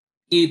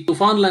ఈ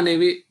తుఫాన్లు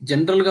అనేవి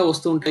జనరల్ గా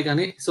వస్తూ ఉంటాయి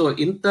కానీ సో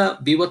ఇంత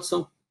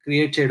బీభత్సం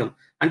క్రియేట్ చేయడం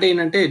అంటే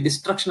ఏంటంటే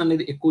డిస్ట్రక్షన్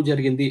అనేది ఎక్కువ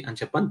జరిగింది అని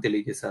చెప్పని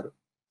తెలియజేశారు.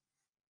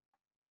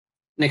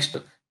 నెక్స్ట్,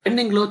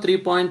 పెండింగ్ లో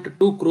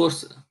 3.2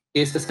 crores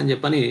కేసెస్ అని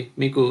చెప్పని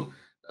మీకు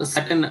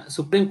సర్టెన్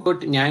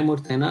సుప్రీంకోర్టు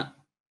న్యాయమూర్తి అయిన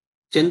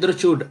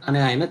చంద్రచూడ్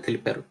అనే ఆయన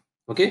తెలిపారు.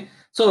 ఓకే,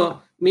 సో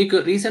మీకు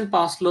రీసెంట్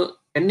పాస్ట్ లో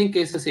పెండింగ్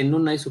కేసెస్ ఎన్ని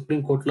ఉన్నాయి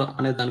సుప్రీంకోర్టులో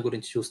అనే దాని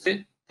గురించి చూస్తే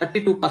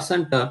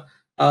 32%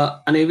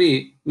 అనేవి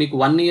మీకు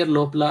 1 year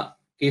లోపల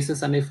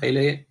కేసెస్ అనేవి ఫైల్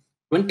అయ్యాయి.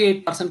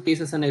 28%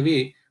 కేసెస్ అనేవి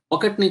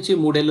 1 నుంచి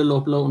 3 ఏళ్ల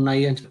లోపల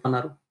ఉన్నాయి అని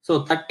చెప్పన్నారు. సో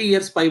 30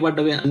 years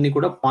పైబడ్డవి అన్ని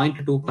కూడా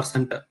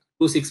 0.2%,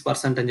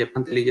 26% అని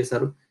చెప్పని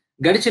తెలియజేశారు.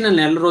 గడిచిన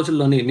నెల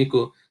రోజుల్లోని మీకు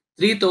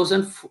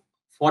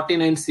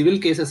 3,049 సివిల్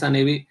కేసెస్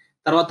అనేవి,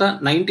 తర్వాత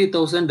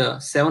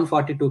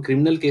 90,742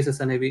 క్రిమినల్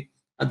కేసెస్ అనేవి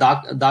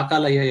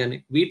దాఖలయ్యాయని,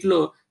 వీటిలో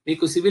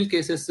మీకు civil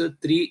cases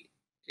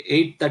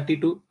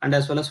 3,832 and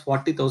as well as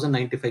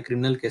 40,095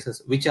 criminal cases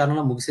విచారణ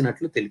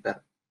ముగిసినట్లు తెలిపారు.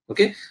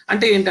 ఓకే,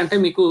 అంటే ఏంటంటే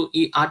మీకు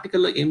ఈ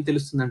ఆర్టికల్లో ఏం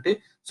తెలుస్తుందంటే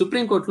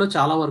సుప్రీంకోర్టులో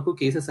చాలా వరకు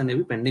కేసెస్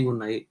అనేవి పెండింగ్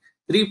ఉన్నాయి.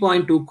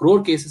 3.2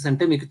 crore కేసెస్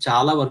అంటే మీకు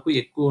చాలా వరకు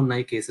ఎక్కువ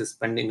ఉన్నాయి, కేసెస్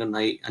పెండింగ్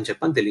ఉన్నాయి అని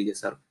చెప్పని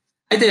తెలియజేశారు.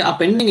 అయితే ఆ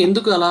పెండింగ్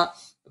ఎందుకు అలా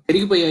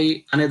పెరిగిపోయాయి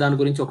అనే దాని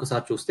గురించి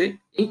ఒకసారి చూస్తే,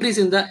 increase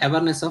in the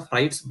awareness of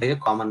rights by a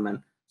common man.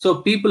 So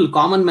people,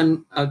 common man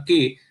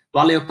కి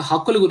వాళ్ళ యొక్క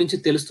హక్కుల గురించి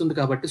తెలుస్తుంది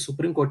కాబట్టి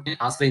సుప్రీంకోర్టుని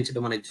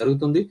ఆశ్రయించడం అనేది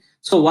జరుగుతుంది.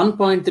 సో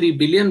 1.3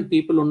 billion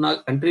పీపుల్ ఉన్న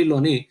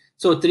కంట్రీలోని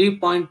సో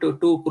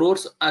 3.2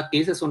 crores ఆ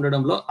కేసెస్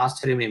ఉండడంలో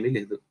ఆశ్చర్యం ఏమీ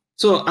లేదు.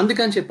 సో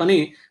అందుకని చెప్పని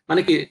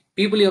మనకి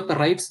పీపుల్ యొక్క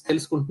రైట్స్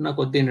తెలుసుకుంటున్న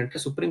కొద్ది ఏంటంటే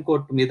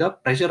సుప్రీంకోర్టు మీద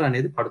ప్రెషర్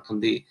అనేది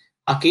పడుతుంది,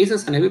 ఆ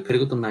కేసెస్ అనేవి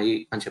పెరుగుతున్నాయి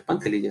అని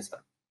చెప్పని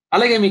తెలియజేశారు.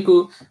 అలాగే మీకు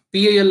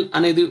పిఐఎల్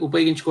అనేది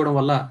ఉపయోగించుకోవడం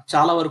వల్ల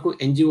చాలా వరకు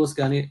ఎన్జిఓస్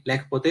కానీ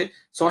లేకపోతే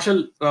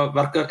సోషల్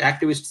వర్కర్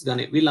యాక్టివిస్ట్స్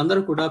కానీ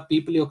వీళ్ళందరూ కూడా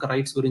పీపుల్ యొక్క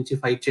రైట్స్ గురించి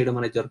ఫైట్ చేయడం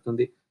అనేది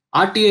జరుగుతుంది.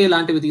 ఆర్టీఐ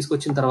లాంటివి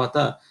తీసుకొచ్చిన తర్వాత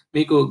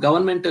మీకు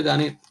గవర్నమెంట్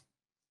కానీ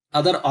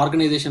అదర్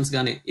ఆర్గనైజేషన్స్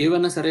కానీ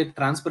ఏవైనా సరే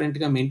ట్రాన్స్పరెంట్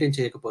గా మెయింటైన్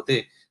చేయకపోతే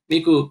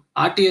మీకు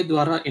ఆర్టీఐ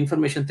ద్వారా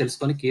ఇన్ఫర్మేషన్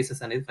తెలుసుకొని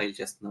కేసెస్ అనేది ఫైల్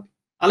చేస్తున్నారు.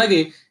 అలాగే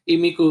ఈ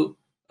మీకు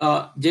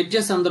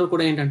జడ్జెస్ అందరూ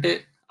కూడా ఏంటంటే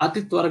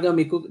అతి త్వరగా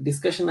మీకు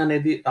డిస్కషన్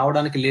అనేది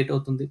రావడానికి లేట్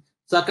అవుతుంది.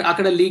 సో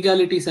అక్కడ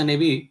లీగాలిటీస్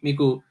అనేవి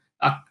మీకు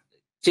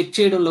చెక్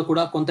చేయడంలో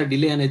కూడా కొంత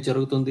డిలే అనేది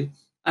జరుగుతుంది.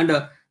 And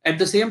at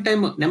the same time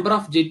number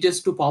of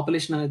judges to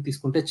population అనేది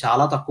తీసుకుంటే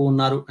చాలా తక్కువ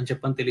ఉన్నారు అని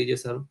చెప్పని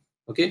తెలియజేశారు.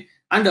 ఓకే,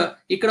 అండ్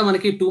ఇక్కడ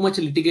మనకి టూ మచ్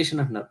లిటిగేషన్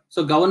అంటున్నారు. సో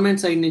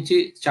గవర్నమెంట్ సైడ్ నుంచి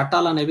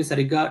చట్టాలు అనేవి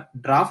సరిగ్గా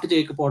డ్రాఫ్ట్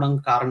చేయకపోవడం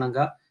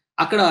కారణంగా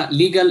అక్కడ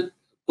లీగల్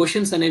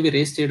క్వశ్చన్స్ అనేవి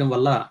రేస్ చేయడం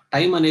వల్ల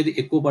టైం అనేది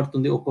ఎక్కువ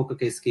పడుతుంది ఒక్కొక్క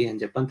కేసుకి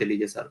అని చెప్పని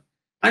తెలియజేశారు.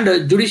 అండ్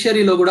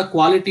జ్యుడిషియరీలో కూడా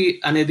క్వాలిటీ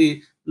అనేది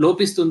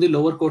లోపిస్తుంది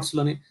లోవర్ కోర్ట్స్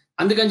లోని.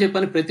 అందుకని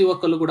చెప్పని ప్రతి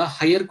ఒక్కళ్ళు కూడా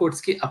హయ్యర్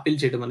కోర్ట్స్ కి అప్పీల్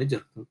చేయడం అనేది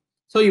జరుగుతుంది.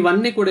 సో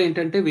ఇవన్నీ కూడా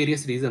ఏంటంటే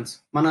వేరియస్ రీజన్స్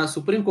మన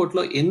సుప్రీం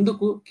కోర్టులో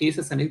ఎందుకు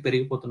కేసెస్ అనేవి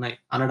పెరిగిపోతున్నాయి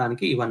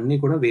అనడానికి ఇవన్నీ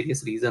కూడా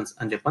వేరియస్ రీజన్స్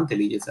అని చెప్పని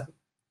తెలియజేశారు.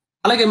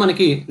 అలాగే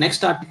మనకి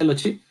నెక్స్ట్ ఆర్టికల్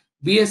వచ్చి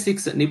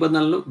BS6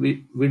 నిబంధనలు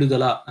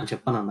విడుదల అని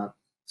చెప్పనన్నారు.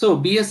 సో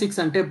BS6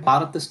 అంటే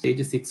భారత్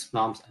స్టేజ్ 6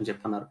 నామ్స్ అని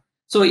చెప్పన్నారు.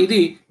 సో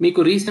ఇది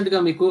మీకు రీసెంట్ గా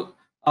మీకు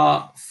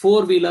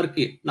 4 వీలర్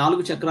కి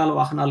 4 చక్రాల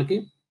వాహనాలకి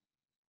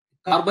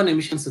కార్బన్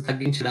ఎమిషన్స్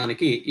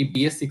తగ్గించడానికి ఈ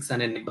BS6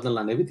 అనే నిబంధనలు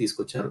అనేవి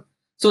తీసుకొచ్చారు.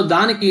 సో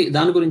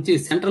దాని గురించి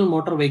central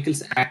motor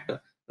vehicles act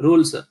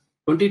rules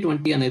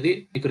 2020 అనేది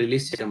మీకు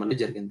రిలీజ్ చేయడం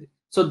అనేది జరిగింది.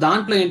 సో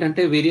దాంట్లో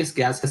ఏంటంటే వేరియస్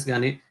గ్యాసెస్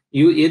కానీ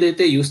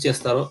ఏదైతే యూజ్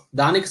చేస్తారో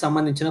దానికి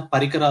సంబంధించిన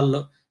పరికరాల్లో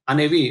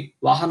అనేవి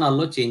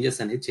వాహనాల్లో చేంజెస్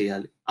అనేది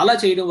చేయాలి. అలా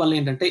చేయడం వల్ల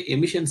ఏంటంటే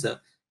ఎమిషన్స్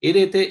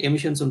ఏదైతే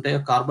ఎమిషన్స్ ఉంటాయో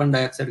కార్బన్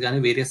డైఆక్సైడ్ కానీ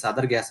వేరియస్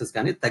అదర్ గ్యాసెస్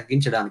కానీ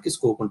తగ్గించడానికి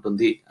స్కోప్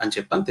ఉంటుంది అని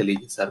చెప్పని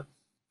తెలియజేశారు.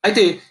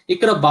 అయితే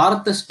ఇక్కడ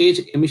భారత్ స్టేజ్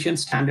ఎమిషన్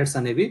స్టాండర్డ్స్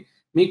అనేవి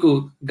మీకు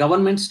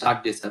గవర్నమెంట్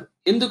స్టార్ట్ చేశారు.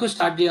 ఎందుకు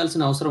స్టార్ట్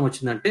చేయాల్సిన అవసరం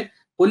వచ్చిందంటే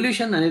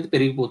పొల్యూషన్ అనేది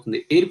పెరిగిపోతుంది,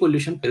 ఎయిర్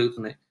పొల్యూషన్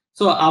పెరుగుతున్నాయి.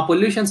 సో ఆ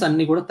పొల్యూషన్స్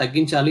అన్ని కూడా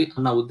తగ్గించాలి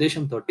అన్న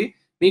ఉద్దేశంతో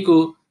మీకు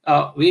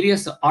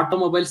వేరియస్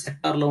ఆటోమొబైల్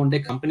సెక్టార్ లో ఉండే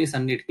కంపెనీస్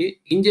అన్నిటికీ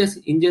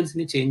ఇంజన్స్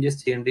ని చేంజెస్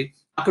చేయండి,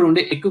 అక్కడ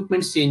ఉండే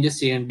ఎక్విప్మెంట్స్ చేంజెస్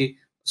చేయండి.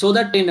 సో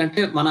దట్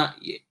ఏంటంటే మన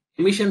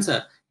ఎమిషన్స్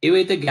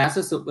ఏవైతే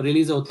గ్యాసెస్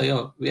రిలీజ్ అవుతాయో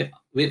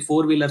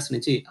 4 వీలర్స్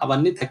నుంచి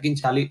అవన్నీ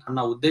తగ్గించాలి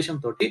అన్న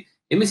ఉద్దేశంతో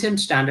ఎమిషన్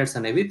స్టాండర్డ్స్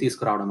అనేవి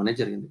తీసుకురావడం అనేది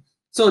జరిగింది.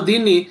 సో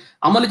దీన్ని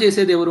అమలు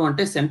చేసేది ఎవరు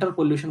అంటే central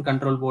pollution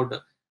control board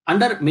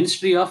under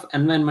ministry of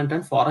environment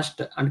and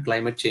forest and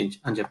climate change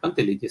అని చెప్పని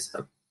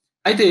తెలియజేస్తారు.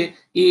 అయితే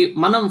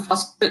మనం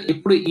ఫస్ట్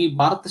ఇప్పుడు ఈ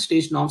భారత్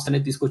స్టేజ్ నామ్స్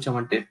అనేది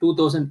తీసుకొచ్చామంటే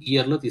 2000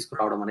 ఇయర్ లో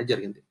తీసుకురావడం అనేది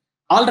జరిగింది.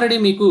 ఆల్రెడీ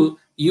మీకు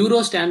యూరో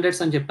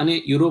స్టాండర్డ్స్ అని చెప్పని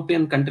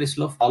యూరోపియన్ కంట్రీస్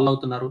లో ఫాలో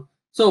అవుతున్నారు.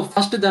 సో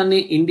ఫస్ట్ దాన్ని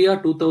ఇండియా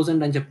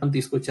 2000 అని చెప్పని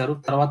తీసుకొచ్చారు,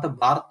 తర్వాత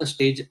భారత్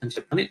స్టేజ్ అని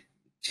చెప్పని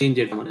చేంజ్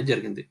చేయడం అనేది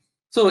జరిగింది.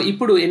 సో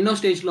ఇప్పుడు ఎన్నో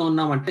స్టేజ్ లో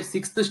ఉన్నామంటే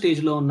 6th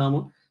స్టేజ్ లో ఉన్నాము.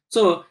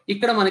 సో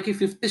ఇక్కడ మనకి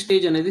 5th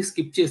స్టేజ్ అనేది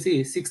స్కిప్ చేసి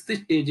 6th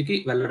స్టేజ్ కి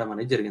వెళ్ళడం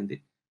అనేది జరిగింది.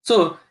 సో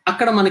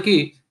అక్కడ మనకి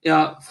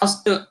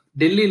ఫస్ట్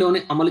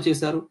ఢిల్లీలోనే అమలు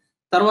చేశారు,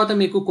 తర్వాత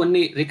మీకు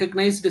కొన్ని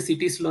రికగ్నైజ్డ్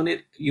సిటీస్ లోనే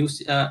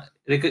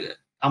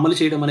అమలు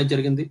చేయడం అనేది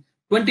జరిగింది.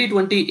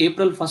 2020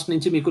 ఏప్రిల్ 1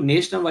 నుంచి మీకు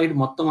నేషనల్ వైడ్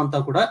మొత్తం అంతా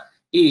కూడా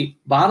ఈ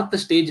భారత్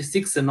స్టేజ్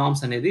 6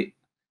 నామ్స్ అనేది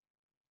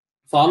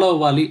ఫాలో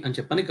అవ్వాలి అని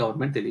చెప్పని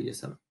గవర్నమెంట్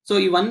తెలియజేశారు. సో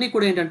ఇవన్నీ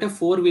కూడా ఏంటంటే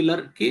 4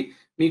 వీలర్ కి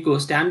మీకు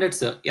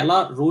స్టాండర్డ్స్ ఎలా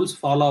రూల్స్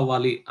ఫాలో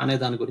అవ్వాలి అనే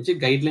దాని గురించి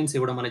గైడ్ లైన్స్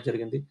ఇవ్వడం అనేది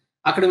జరిగింది.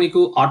 అక్కడ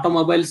మీకు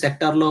ఆటోమొబైల్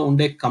సెక్టార్ లో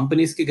ఉండే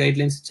కంపెనీస్ కి గైడ్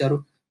లైన్స్ ఇచ్చారు,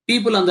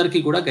 పీపుల్ అందరికీ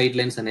కూడా గైడ్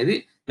లైన్స్ అనేది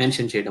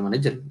మెన్షన్ చేయడం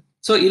అనేది జరిగింది.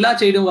 సో ఇలా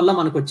చేయడం వల్ల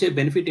మనకు వచ్చే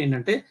బెనిఫిట్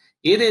ఏంటంటే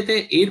ఏదైతే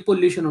ఎయిర్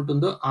పొల్యూషన్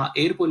ఉంటుందో ఆ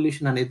ఎయిర్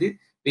పొల్యూషన్ అనేది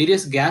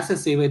వేరియస్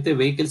గ్యాసెస్ ఏవైతే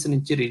వెహికల్స్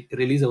నుంచి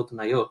రిలీజ్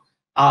అవుతున్నాయో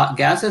ఆ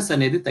గ్యాసెస్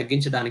అనేది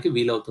తగ్గించడానికి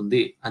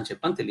వీలవుతుంది అని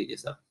చెప్పని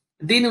తెలియజేశారు.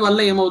 దీని వల్ల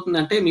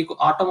ఏమవుతుందంటే మీకు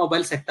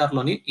ఆటోమొబైల్ సెక్టార్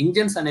లోని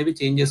ఇంజన్స్ అనేవి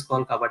చేంజ్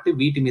చేసుకోవాలి కాబట్టి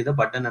వీటి మీద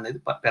బర్డెన్ అనేది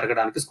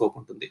పెరగడానికి స్కోప్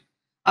ఉంటుంది.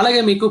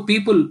 అలాగే మీకు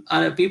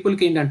పీపుల్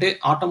కి ఏంటంటే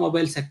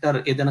ఆటోమొబైల్ సెక్టర్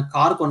ఏదైనా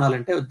కార్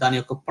కొనాలంటే దాని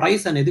యొక్క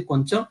ప్రైస్ అనేది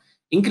కొంచెం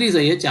ఇంక్రీజ్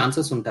అయ్యే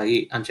ఛాన్సెస్ ఉంటాయి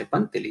అని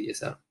చెప్పని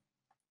తెలియజేశారు.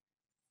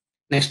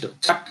 నెక్స్ట్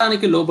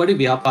చట్టానికి లోబడి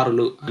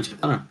వ్యాపారులు అని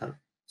చెప్పని అంటారు.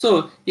 సో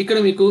ఇక్కడ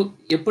మీకు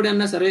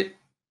ఎప్పుడైనా సరే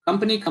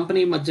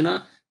కంపెనీ మధ్యన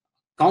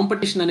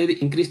కాంపిటీషన్ అనేది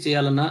ఇంక్రీజ్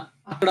చేయాలన్నా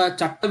అక్కడ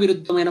చట్ట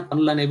విరుద్ధమైన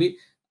పనులు అనేవి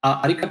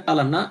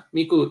అరికట్టాలన్నా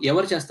మీకు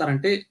ఎవరు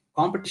చేస్తారంటే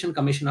కాంపిటీషన్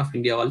కమిషన్ ఆఫ్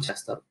ఇండియా వాళ్ళు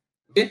చేస్తారు.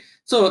 Okay,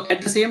 so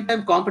at the same time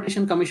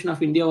competition commission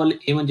of India వాళ్ళు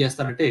ఏమని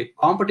చేస్తారంటే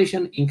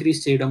కాంపిటీషన్ ఇంక్రీజ్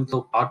చేయడంతో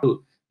పాటు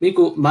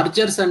మీకు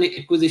మర్జర్స్ అండ్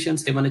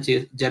ఎక్విజిషన్స్ ఏమైనా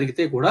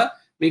జరిగితే కూడా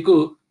మీకు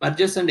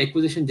మర్జర్స్ అండ్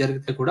ఎక్విజిషన్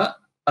జరిగితే కూడా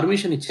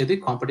పర్మిషన్ ఇచ్చేది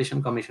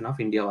కాంపిటీషన్ కమిషన్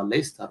ఆఫ్ ఇండియా వాళ్ళే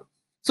ఇస్తారు.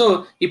 సో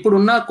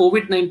ఇప్పుడున్న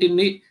COVID-19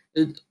 ని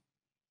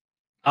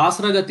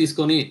ఆసరాగా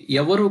తీసుకొని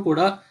ఎవరు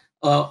కూడా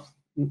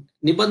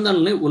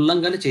నిబంధనల్ని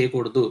ఉల్లంఘన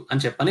చేయకూడదు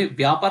అని చెప్పని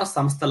వ్యాపార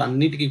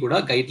సంస్థలన్నిటికీ కూడా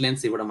గైడ్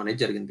లైన్స్ ఇవ్వడం అనేది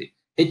జరిగింది,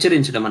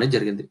 హెచ్చరించడం అనేది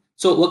జరిగింది.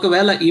 సో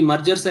ఒకవేళ ఈ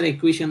మర్జర్స్ అండ్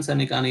ఎక్విజిషన్స్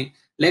అని కానీ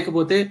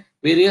లేకపోతే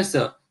వేరియస్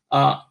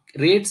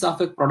రేట్స్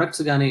ఆఫ్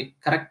ప్రొడక్ట్స్ కానీ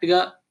కరెక్ట్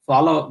గా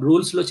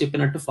రూల్స్ లో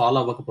చెప్పినట్టు ఫాలో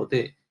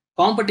అవ్వకపోతే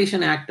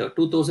కాంపిటీషన్ యాక్ట్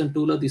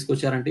 2002లో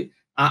తీసుకొచ్చారండి.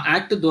 ఆ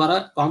యాక్ట్ ద్వారా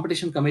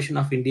కాంపిటీషన్ కమిషన్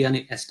ఆఫ్ ఇండియాని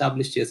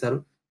ఎస్టాబ్లిష్ చేశారు.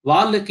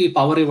 వాళ్ళకి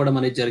పవర్ ఇవ్వడం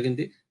అనేది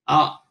జరిగింది. ఆ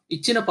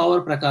ఇచ్చిన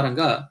పవర్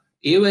ప్రకారంగా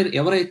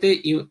ఎవరైతే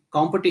ఈ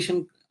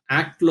కాంపిటీషన్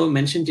యాక్ట్ లో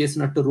మెన్షన్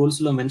చేసినట్టు, రూల్స్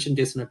లో మెన్షన్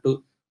చేసినట్టు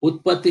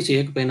ఉత్పత్తి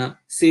చేయకపోయినా,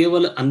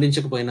 సేవలు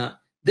అందించకపోయినా,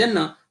 దెన్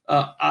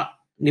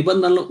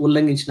నిబంధనలు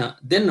ఉల్లంఘించిన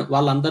దెన్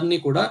వాళ్ళందరినీ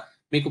కూడా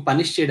మీకు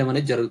పనిష్ చేయడం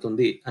అనేది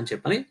జరుగుతుంది అని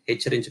చెప్పని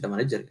హెచ్చరించడం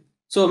అనేది జరిగింది.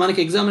 సో మనకి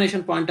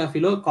ఎగ్జామినేషన్ పాయింట్ ఆఫ్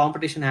వ్యూలో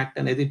కాంపిటీషన్ యాక్ట్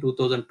అనేది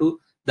 2002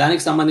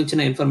 దానికి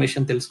సంబంధించిన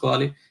ఇన్ఫర్మేషన్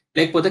తెలుసుకోవాలి,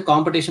 లేకపోతే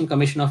కాంపిటీషన్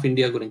కమిషన్ ఆఫ్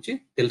ఇండియా గురించి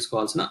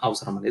తెలుసుకోవాల్సిన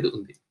అవసరం అనేది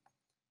ఉంది.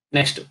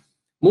 నెక్స్ట్,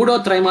 3వ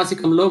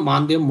త్రైమాసికంలో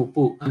మాంద్యం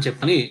ముప్పు అని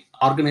చెప్పని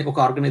ఒక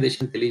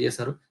ఆర్గనైజేషన్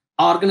తెలియజేశారు.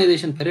 ఆ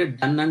ఆర్గనైజేషన్ పేరే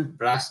done and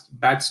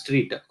broad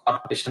street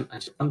corporation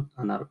అని చెప్పని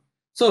అన్నారు.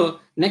 సో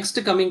నెక్స్ట్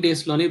కమింగ్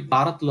డేస్ లోని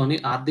భారత్ లోని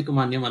ఆర్థిక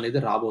మాంద్యం అనేది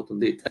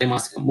రాబోతుంది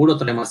 3వ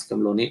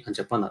త్రైమాసికంలోని అని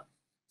చెప్పన్నారు.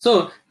 సో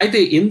అయితే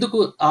ఎందుకు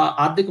ఆ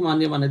ఆర్థిక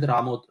మాంద్యం అనేది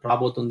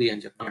రాబోతుంది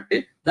అని చెప్పాలంటే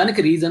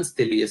దానికి రీజన్స్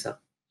తెలియజేశారు.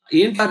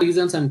 ఏంటి ఆ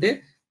రీజన్స్ అంటే,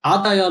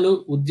 ఆదాయాలు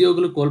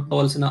ఉద్యోగులు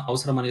కోల్పోవాల్సిన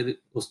అవసరం అనేది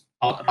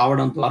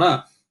రావడం ద్వారా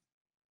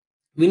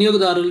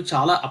వినియోగదారులు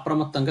చాలా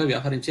అప్రమత్తంగా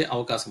వ్యవహరించే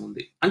అవకాశం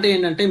ఉంది. అంటే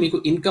ఏంటంటే మీకు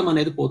ఇన్కమ్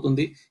అనేది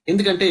పోతుంది,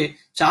 ఎందుకంటే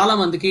చాలా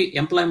మందికి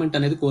ఎంప్లాయ్మెంట్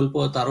అనేది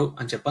కోల్పోతారు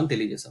అని చెప్పని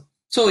తెలియజేశారు.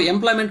 సో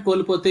ఎంప్లాయ్మెంట్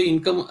కోల్పోతే,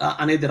 ఇన్కమ్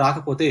అనేది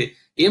రాకపోతే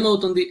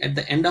ఏమవుతుంది, at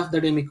the end of the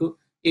day మీకు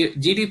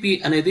జీడిపి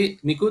అనేది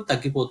మీకు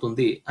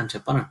తగ్గిపోతుంది అని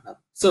చెప్పని అంటున్నారు.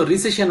 సో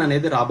రిసెషన్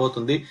అనేది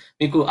రాబోతుంది,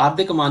 మీకు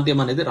ఆర్థిక మాంద్యం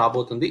అనేది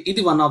రాబోతుంది.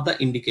 ఇది వన్ ఆఫ్ ద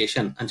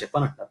ఇండికేషన్ అని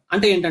చెప్పని అంటారు.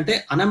 అంటే ఏంటంటే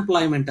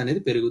అన్ఎంప్లాయ్మెంట్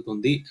అనేది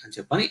పెరుగుతుంది అని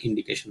చెప్పని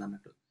ఇండికేషన్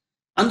అన్నట్టు.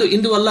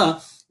 ఇందువల్ల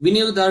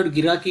వినియోగదారుడు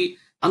గిరాకీ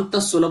అంత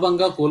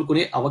సులభంగా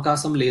కోలుకునే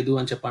అవకాశం లేదు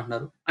అని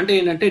చెప్పంటున్నారు. అంటే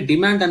ఏంటంటే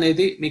డిమాండ్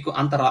అనేది మీకు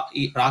అంత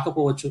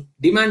రాకపోవచ్చు,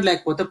 డిమాండ్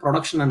లేకపోతే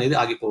ప్రొడక్షన్ అనేది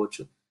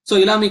ఆగిపోవచ్చు. సో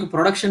ఇలా మీకు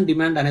ప్రొడక్షన్,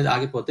 డిమాండ్ అనేది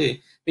ఆగిపోతే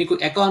మీకు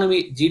ఎకానమీ,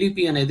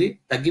 జీడిపి అనేది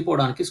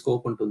తగ్గిపోవడానికి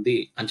స్కోప్ ఉంటుంది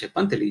అని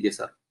చెప్పని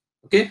తెలియజేశారు.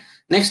 ఓకే,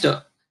 నెక్స్ట్,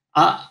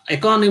 ఆ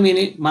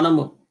ఎకానమీని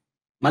మనము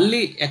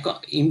మళ్ళీ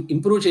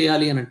ఇంప్రూవ్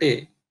చేయాలి అని అంటే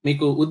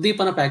మీకు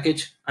ఉద్దీపన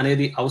ప్యాకేజ్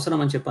అనేది అవసరం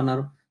అని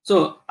చెప్పన్నారు. సో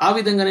ఆ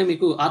విధంగానే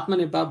మీకు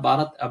ఆత్మనిర్భర్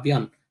భారత్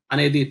అభియాన్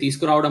అనేది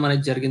తీసుకురావడం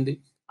అనేది జరిగింది.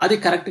 అది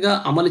కరెక్ట్ గా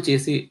అమలు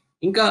చేసి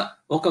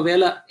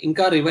ఒకవేళ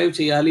ఇంకా రివైవ్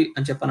చేయాలి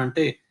అని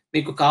చెప్పనంటే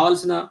మీకు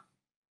కావాల్సిన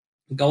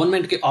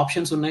గవర్నమెంట్ కి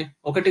ఆప్షన్స్ ఉన్నాయి.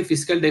 ఒకటి,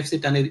 ఫిజికల్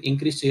డెఫిసిట్ అనేది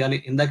ఇంక్రీజ్ చేయాలి,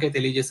 ఇందాకే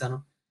తెలియజేశాను.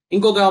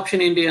 ఇంకొక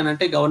ఆప్షన్ ఏంటి అని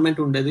అంటే గవర్నమెంట్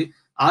ఉండేది,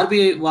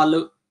 ఆర్బీఐ వాళ్ళు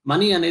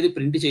మనీ అనేది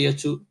ప్రింట్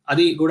చేయొచ్చు,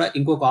 అది కూడా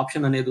ఇంకొక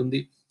ఆప్షన్ అనేది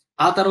ఉంది.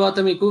 ఆ తర్వాత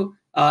మీకు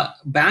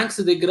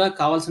బ్యాంక్స్ దగ్గర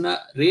కావాల్సిన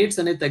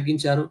రేట్స్ అనేది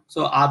తగ్గించారు.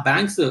 సో ఆ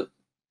బ్యాంక్స్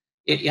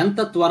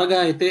ఎంత త్వరగా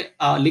అయితే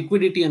ఆ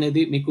లిక్విడిటీ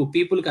అనేది మీకు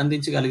పీపుల్ కి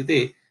అందించగలిగితే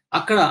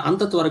అక్కడ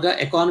అంత త్వరగా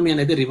ఎకానమీ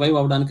అనేది రివైవ్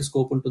అవడానికి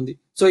స్కోప్ ఉంటుంది.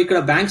 సో ఇక్కడ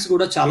బ్యాంక్స్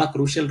కూడా చాలా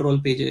క్రూషియల్ రోల్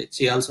ప్లే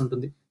చేయాల్సి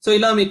ఉంటుంది. సో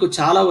ఇలా మీకు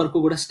చాలా వరకు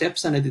కూడా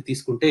స్టెప్స్ అనేది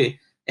తీసుకుంటే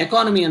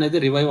ఎకానమీ అనేది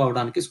రివైవ్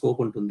అవడానికి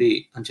స్కోప్ ఉంటుంది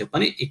అని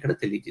చెప్పని ఇక్కడ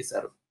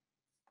తెలియజేశారు.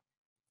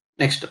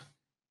 నెక్స్ట్,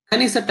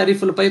 కనీస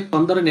టరిఫ్లపై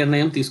తొందర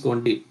నిర్ణయం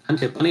తీసుకోండి అని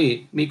చెప్పని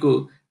మీకు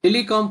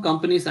టెలికాం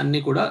కంపెనీస్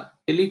అన్ని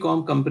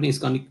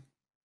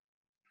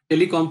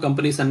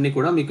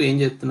కూడా మీకు ఏం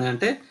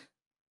చేస్తున్నాయంటే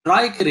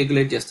ట్రాయ్కి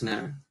రెగ్యులేట్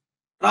చేస్తున్నాయి.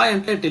 ట్రాయ్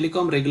అంటే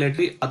telecom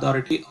regulatory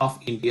authority of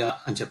India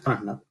అని చెప్పని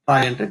అంటున్నారు.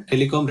 ట్రాయ్ అంటే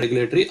telecom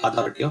regulatory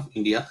authority of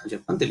India అని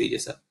చెప్పని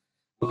తెలియజేశారు.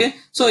 ఓకే,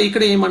 సో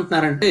ఇక్కడ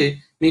ఏమంటున్నారంటే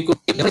మీకు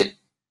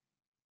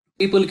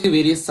పీపుల్ కి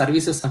వేరియస్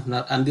సర్వీసెస్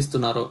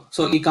అందిస్తున్నారు.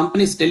 సో ఈ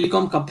కంపెనీస్,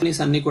 టెలికాం కంపెనీస్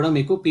అన్ని కూడా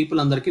మీకు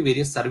పీపుల్ అందరికి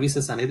వేరియస్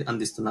సర్వీసెస్ అనేది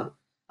అందిస్తున్నారు.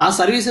 ఆ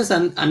సర్వీసెస్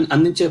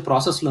అందించే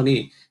ప్రాసెస్ లోని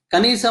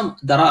కనీసం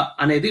ధర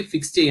అనేది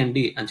ఫిక్స్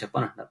చేయండి అని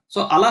చెప్పని అంటారు. సో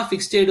అలా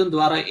ఫిక్స్ చేయడం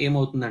ద్వారా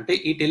ఏమవుతుందంటే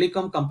ఈ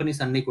టెలికాం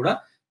కంపెనీస్ అన్ని కూడా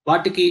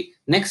వాటికి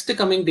నెక్స్ట్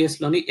కమింగ్ డేస్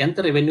లోని ఎంత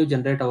రెవెన్యూ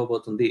జనరేట్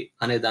అవ్వబోతుంది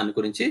అనే దాని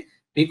గురించి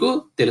మీకు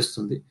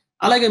తెలుస్తుంది.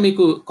 అలాగే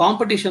మీకు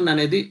కాంపిటీషన్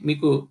అనేది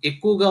మీకు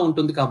ఎక్కువగా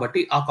ఉంటుంది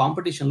కాబట్టి ఆ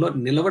కాంపిటీషన్ లో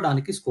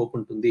నిలవడానికి స్కోప్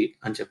ఉంటుంది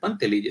అని చెప్పని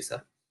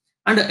తెలియజేశారు.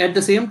 And at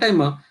the same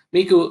time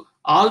మీకు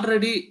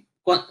ఆల్రెడీ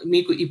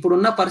మీకు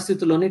ఇప్పుడున్న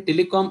పరిస్థితుల్లోని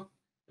telecom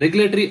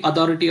regulatory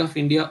authority of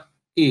India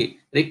ఈ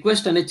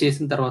రిక్వెస్ట్ అనేది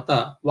చేసిన తర్వాత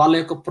వాళ్ళ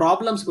యొక్క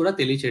ప్రాబ్లమ్స్ కూడా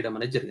తెలియచేయడం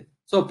అనేది జరిగింది.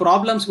 సో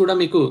ప్రాబ్లమ్స్ కూడా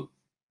మీకు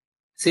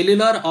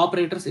cellular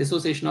operators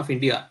association of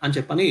India అని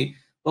చెప్పని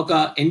ఒక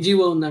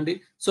ఎన్జిఓ ఉందండి.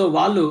 సో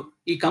వాళ్ళు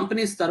ఈ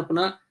కంపెనీస్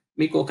తరపున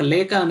మీకు ఒక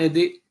లేఖ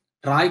అనేది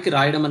ట్రాయ్కి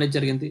రాయడం అనేది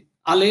జరిగింది.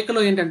 ఆ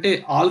లేఖలో ఏంటంటే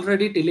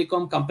ఆల్రెడీ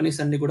టెలికాం కంపెనీస్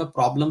అన్ని కూడా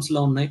ప్రాబ్లమ్స్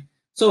లో ఉన్నాయి.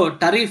 సో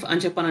టరీఫ్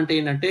అని చెప్పనంటే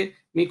ఏంటంటే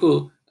మీకు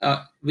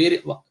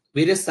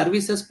వేరే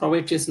సర్వీసెస్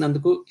ప్రొవైడ్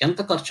చేసినందుకు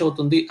ఎంత ఖర్చు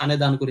అవుతుంది అనే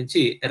దాని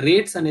గురించి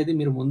రేట్స్ అనేది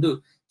మీరు ముందు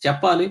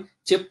చెప్పాలి.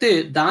 చెప్తే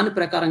దాని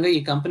ప్రకారంగా ఈ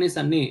కంపెనీస్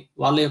అన్ని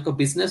వాళ్ళ యొక్క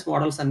బిజినెస్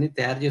మోడల్స్ అన్ని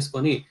తయారు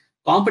చేసుకొని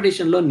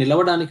కాంపిటీషన్ లో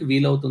నిలవడానికి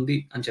వీలవుతుంది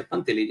అని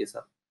చెప్పని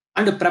తెలియజేశారు.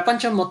 అండ్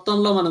ప్రపంచం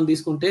మొత్తంలో మనం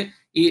తీసుకుంటే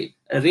ఈ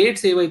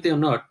రేట్స్ ఏవైతే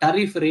ఉన్నాయో,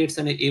 టరీఫ్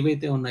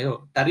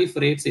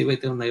రేట్స్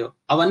ఏవైతే ఉన్నాయో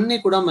అవన్నీ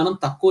కూడా మనం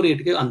తక్కువ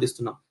రేటుకే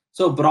అందిస్తున్నాం.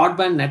 సో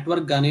బ్రాడ్బ్యాండ్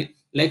నెట్వర్క్ కానీ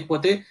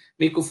లేకపోతే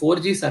మీకు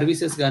 4G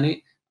సర్వీసెస్ కానీ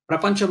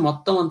ప్రపంచం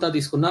మొత్తం అంతా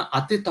తీసుకున్న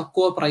అతి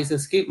తక్కువ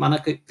ప్రైసెస్ కి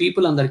మనకి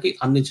పీపుల్ అందరికి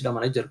అందించడం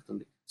అనేది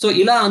జరుగుతుంది. సో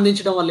ఇలా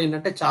అందించడం వల్ల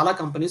ఏంటంటే చాలా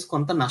కంపెనీస్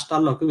కొంత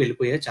నష్టాల్లోకి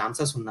వెళ్ళిపోయే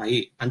ఛాన్సెస్ ఉన్నాయి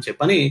అని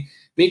చెప్పని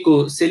మీకు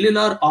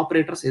cellular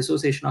operators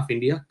association of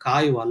India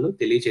కాయ్ వాళ్ళు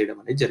తెలియజేయడం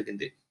అనేది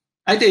జరిగింది.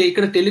 అయితే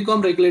ఇక్కడ telecom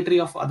regulatory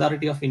of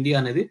authority of India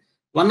అనేది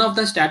one of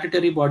the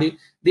statutory body.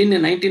 దీన్ని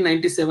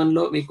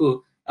 1997లో మీకు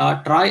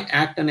ట్రాయ్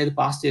యాక్ట్ అనేది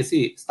పాస్ చేసి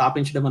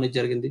స్థాపించడం అనేది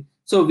జరిగింది.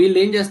 సో వీళ్ళు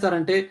ఏం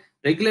చేస్తారంటే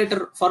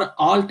regulator for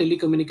all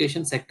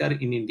telecommunication sector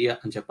in India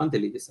అని చెప్పని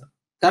తెలియజేశారు.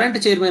 కరెంట్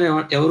చైర్మన్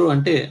ఎవరు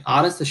అంటే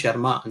ఆర్ఎస్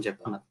శర్మ అని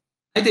చెప్పన్నారు.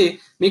 అయితే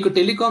మీకు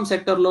టెలికాం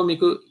సెక్టర్ లో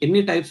మీకు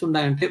ఎన్ని టైప్స్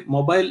ఉన్నాయంటే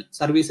మొబైల్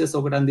సర్వీసెస్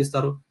ఒకటి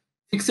అందిస్తారు,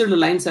 ఫిక్స్డ్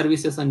లైన్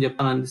సర్వీసెస్ అని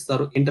చెప్పని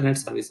అందిస్తారు,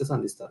 ఇంటర్నెట్ సర్వీసెస్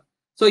అందిస్తారు.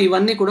 సో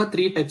ఇవన్నీ కూడా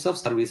 3 టైప్స్ ఆఫ్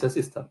సర్వీసెస్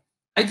ఇస్తారు.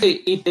 అయితే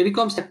ఈ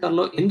టెలికాం సెక్టర్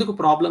లో ఎందుకు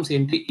ప్రాబ్లమ్స్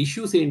ఏంటి,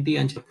 ఇష్యూస్ ఏంటి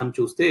అని చెప్పని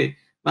చూస్తే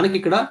మనకి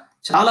ఇక్కడ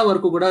చాలా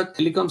వరకు కూడా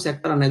టెలికాం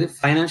సెక్టర్ అనేది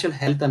ఫైనాన్షియల్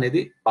హెల్త్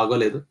అనేది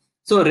బాగోలేదు.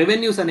 సో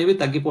రెవెన్యూస్ అనేవి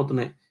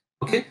తగ్గిపోతున్నాయి.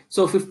 ఓకే,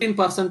 సో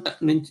 15%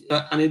 నుంచి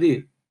అనేది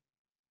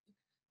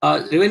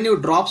revenue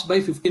drops by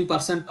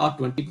 15% are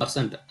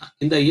 20%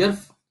 in the year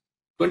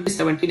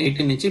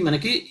 2017-18 నుంచి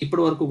మనకి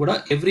ఇప్పటి వరకు కూడా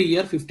ఎవ్రీ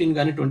ఇయర్ 15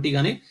 కానీ 20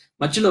 కానీ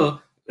మధ్యలో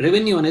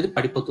రెవెన్యూ అనేది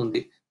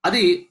పడిపోతుంది.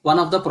 అది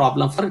one of the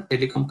problem for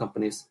telecom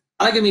companies.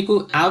 అలాగే మీకు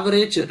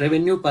యావరేజ్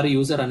రెవెన్యూ పర్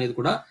యూజర్ అనేది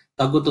కూడా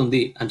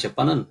తగ్గుతుంది అని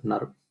చెప్పని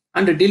అంటున్నారు.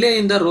 And delay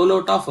in the roll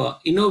out of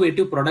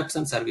innovative products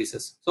and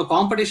services. So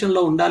competition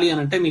లో ఉండాలి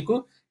అని అంటే మీకు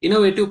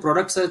ఇన్నోవేటివ్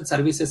ప్రొడక్ట్స్ అండ్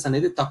సర్వీసెస్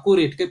అనేది తక్కువ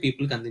రేట్కే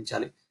పీపుల్ కి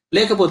అందించాలి,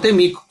 లేకపోతే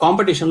మీకు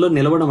కాంపిటీషన్ లో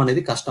నిలవడం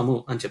అనేది కష్టము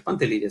అని చెప్పని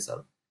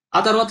తెలియజేశారు. ఆ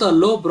తర్వాత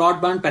లో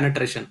broadband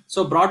penetration. So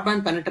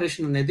broadband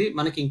penetration అనేది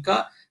మనకి ఇంకా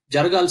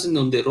జరగాల్సింది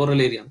ఉంది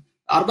రూరల్ ఏరియా.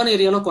 అర్బన్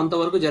ఏరియాలో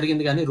కొంతవరకు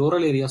జరిగింది కానీ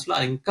రూరల్ ఏరియాస్ లో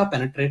ఇంకా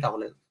పెనట్రేట్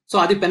అవ్వలేదు. సో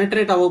అది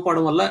పెనట్రేట్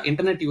అవ్వకపోవడం వల్ల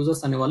ఇంటర్నెట్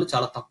యూజర్స్ అనే వాళ్ళు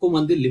చాలా తక్కువ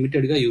మంది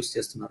లిమిటెడ్ గా యూజ్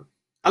చేస్తున్నారు.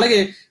 అలాగే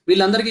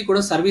వీళ్ళందరికీ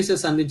కూడా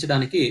సర్వీసెస్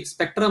అందించడానికి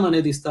స్పెక్ట్రమ్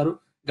అనేది ఇస్తారు.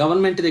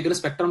 గవర్నమెంట్ దగ్గర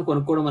స్పెక్ట్రమ్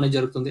కొనుక్కోవడం అనేది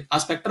జరుగుతుంది. ఆ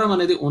స్పెక్ట్రమ్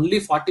అనేది ఓన్లీ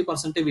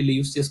 40% వీళ్ళు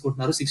యూజ్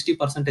చేసుకుంటున్నారు,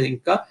 60%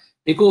 ఇంకా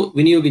మీకు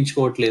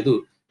వినియోగించుకోవట్లేదు.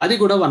 అది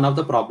కూడా వన్ ఆఫ్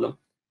ద ప్రాబ్లం.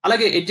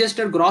 అలాగే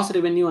అడ్జస్టెడ్ గ్రాస్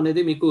రెవెన్యూ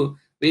అనేది మీకు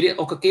వేరే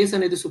ఒక కేసు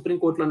అనేది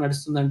సుప్రీంకోర్టులో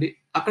నడుస్తుందండి.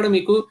 అక్కడ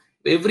మీకు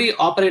ఎవ్రీ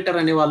ఆపరేటర్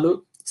అనే వాళ్ళు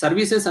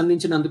సర్వీసెస్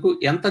అందించినందుకు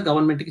ఎంత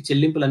గవర్నమెంట్ కి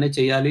చెల్లింపులు అనేది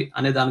చేయాలి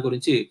అనే దాని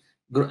గురించి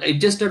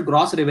అడ్జస్టెడ్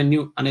గ్రాస్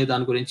రెవెన్యూ అనే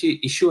దాని గురించి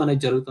ఇష్యూ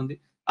అనేది జరుగుతుంది.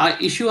 ఆ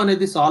ఇష్యూ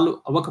అనేది సాల్వ్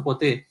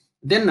అవ్వకపోతే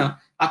దెన్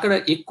అక్కడ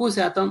ఎక్కువ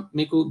శాతం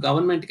మీకు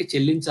గవర్నమెంట్ కి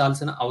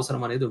చెల్లించాల్సిన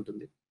అవసరం అనేది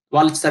ఉంటుంది.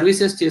 వాళ్ళు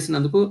సర్వీసెస్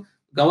చేసినందుకు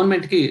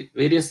గవర్నమెంట్ కి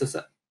వేరియస్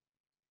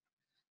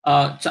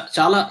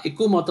చాలా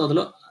ఎక్కువ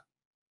మోతాదులో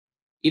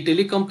ఈ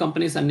టెలికాం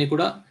కంపెనీస్ అన్ని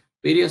కూడా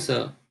వేరియస్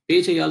పే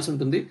చేయాల్సి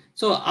ఉంటుంది.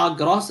 సో ఆ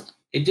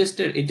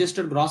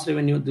అడ్జస్టెడ్ గ్రాస్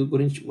రెవెన్యూ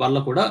గురించి వాళ్ళ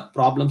కూడా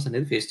ప్రాబ్లమ్స్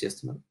అనేది ఫేస్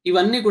చేస్తున్నారు.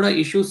 ఇవన్నీ కూడా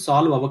ఇష్యూస్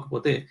సాల్వ్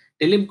అవ్వకపోతే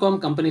టెలికాం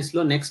కంపెనీస్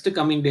లో నెక్స్ట్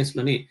కమింగ్ డేస్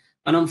లోని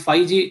మనం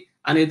 5G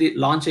అనేది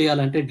లాంచ్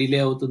చేయాలంటే డిలే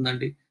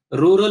అవుతుందండి.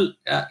 రూరల్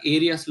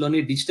ఏరియాస్ లోని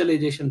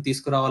డిజిటలైజేషన్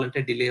తీసుకురావాలంటే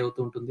డిలే అవుతూ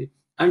ఉంటుంది.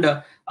 అండ్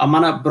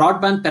మన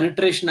బ్రాడ్బ్యాండ్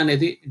పెనట్రేషన్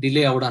అనేది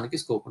డిలే అవడానికి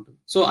స్కోప్ ఉంటుంది.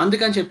 సో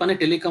అందుకని చెప్పని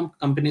టెలికాం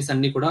కంపెనీస్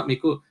అన్ని కూడా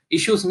మీకు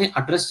ఇష్యూస్ ని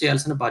అడ్రస్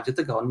చేయాల్సిన బాధ్యత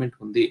గవర్నమెంట్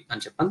ఉంది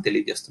అని చెప్పని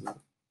తెలియజేస్తున్నారు.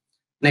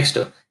 నెక్స్ట్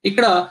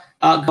ఇక్కడ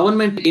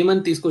గవర్నమెంట్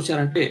ఏమని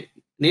తీసుకొచ్చారంటే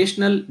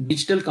నేషనల్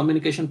డిజిటల్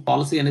కమ్యూనికేషన్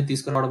పాలసీ అనేది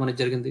తీసుకురావడం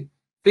అనేది జరిగింది.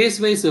 ఫేస్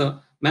వైజ్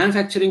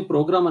మ్యానుఫ్యాక్చరింగ్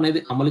ప్రోగ్రామ్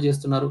అనేది అమలు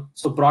చేస్తున్నారు.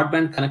 సో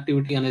బ్రాడ్బ్యాండ్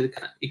కనెక్టివిటీ అనేది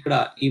ఇక్కడ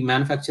ఈ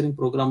మ్యానుఫ్యాక్చరింగ్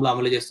ప్రోగ్రామ్ లో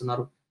అమలు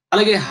చేస్తున్నారు.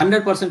 అలాగే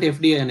 100%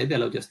 FDI అనేది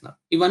అలౌ చేస్తున్నారు.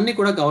 ఇవన్నీ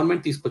కూడా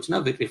గవర్నమెంట్ తీసుకొచ్చిన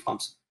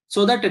reforms so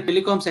that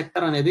telecom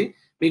sector అనేది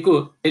మీకు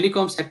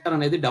టెలికాం సెక్టర్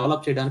అనేది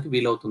డెవలప్ చేయడానికి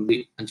వీలవుతుంది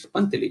అని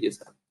చెప్పని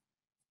తెలియజేశారు.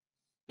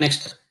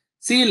 Next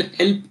seal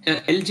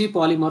LG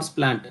polymers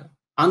plant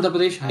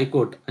Andhra Pradesh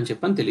high court అని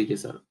చెప్పని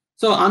తెలియజేశారు.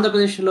 సో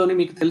ఆంధ్రప్రదేశ్ లోని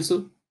మీకు తెలుసు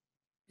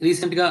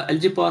రీసెంట్ గా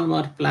ఎల్జీ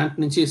పాలిమర్ ప్లాంట్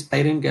నుంచి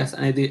స్టైరిన్ గ్యాస్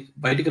అనేది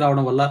బయటికి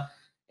రావడం వల్ల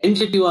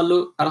ఎన్జిటి వాళ్ళు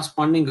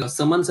కరస్పాండింగ్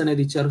సమన్స్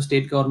అనేది ఇచ్చారు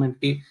స్టేట్ గవర్నమెంట్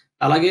కి.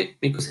 అలాగే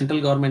మీకు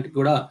సెంట్రల్ గవర్నమెంట్ కి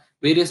కూడా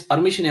వేరియస్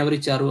పర్మిషన్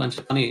ఎవరిచ్చారు అని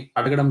చెప్పని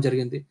అడగడం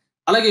జరిగింది.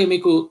 అలాగే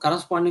మీకు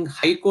కరస్పాండింగ్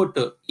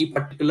హైకోర్టు ఈ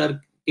పర్టికులర్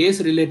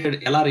కేసు రిలేటెడ్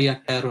ఎలా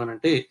రియాక్ట్ అయ్యారు అని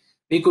అంటే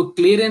మీకు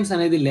క్లియరెన్స్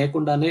అనేది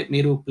లేకుండానే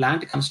మీరు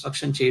ప్లాంట్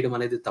కన్స్ట్రక్షన్ చేయడం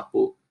అనేది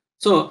తప్పు.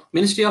 So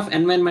ministry of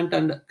environment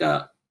and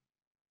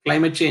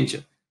climate change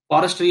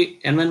forestry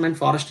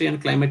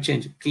and climate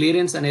change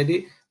clearance అనేది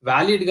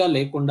వ్యాలిడ్ గా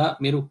లేకుండా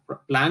మీరు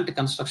ప్లాంట్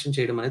కన్స్ట్రక్షన్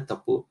చేయడం అనేది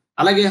తప్పు.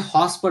 అలాగే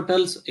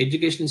hospitals,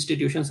 education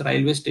institutions,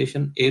 railway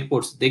station,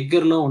 airports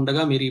దగ్గరలో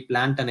ఉండగా మీరు ఈ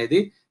ప్లాంట్ అనేది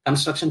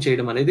కన్స్ట్రక్షన్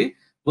చేయడం అనేది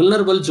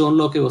వల్నరబుల్ జోన్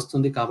లోకి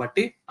వస్తుంది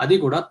కాబట్టి అది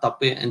కూడా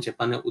తప్పే అని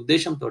చెప్పనే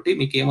ఉద్దేశంతో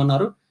మీకు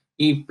ఏమన్నారు,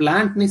 ఈ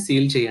ప్లాంట్ ని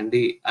సీల్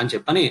చేయండి అని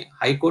చెప్పని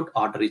హైకోర్టు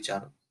ఆర్డర్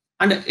ఇచ్చారు.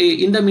 And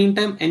in the mean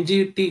time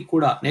NGT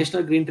కూడా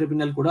నేషనల్ గ్రీన్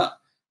ట్రిబ్యునల్ కూడా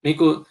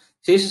మీకు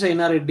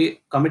శేషశయనారెడ్డి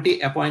కమిటీ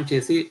అపాయింట్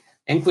చేసి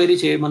ఎంక్వైరీ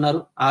చేయమన్నారు.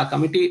 ఆ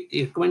కమిటీ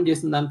రికమెండ్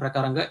చేసిన దాని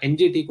ప్రకారంగా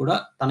ఎన్జిటి కూడా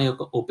తన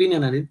యొక్క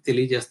ఒపీనియన్ అనేది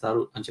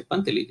తెలియజేస్తారు అని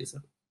చెప్పని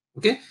తెలియజేశారు.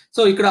 ఓకే,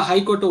 సో ఇక్కడ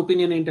హైకోర్టు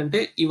ఒపీనియన్ ఏంటంటే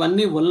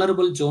ఇవన్నీ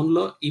వల్నరబుల్ జోన్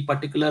లో ఈ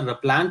పర్టికులర్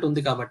ప్లాంట్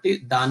ఉంది కాబట్టి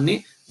దాన్ని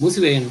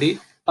మూసివేయండి,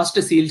 ఫస్ట్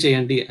సీల్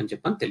చేయండి అని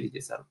చెప్పని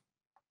తెలియజేశారు.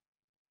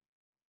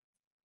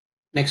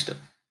 Next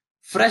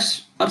fresh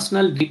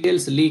personal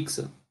details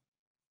leaks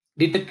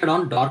detected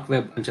on dark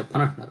web అని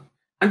చెప్పని అంటున్నారు.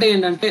 అంటే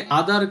ఏంటంటే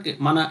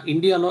మన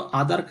ఇండియాలో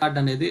ఆధార్ కార్డ్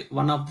అనేది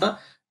one of the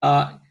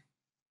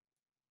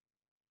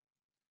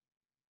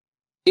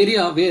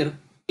area where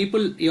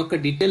people యొక్క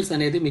డీటెయిల్స్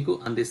అనేది మీకు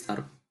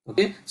అందిస్తారు.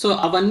 ఓకే, సో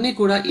అవన్నీ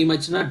కూడా ఈ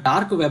మధ్యన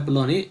డార్క్ వెబ్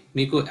లోని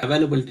మీకు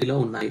అవైలబిలిటీలో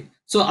ఉన్నాయి.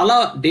 సో అలా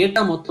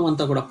డేటా మొత్తం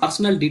అంతా కూడా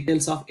personal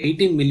details of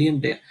 18 million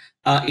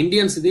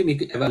Indians ఇది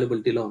మీకు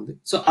అవైలబిలిటీలో ఉంది.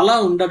 సో అలా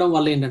ఉండడం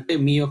వల్ల ఏంటంటే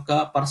మీ యొక్క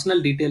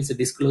పర్సనల్ డీటెయిల్స్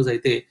డిస్క్లోజ్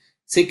అయితే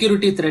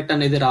సెక్యూరిటీ థ్రెట్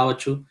అనేది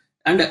రావచ్చు.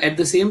 And at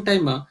the same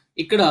time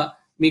ఇక్కడ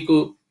మీకు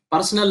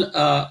పర్సనల్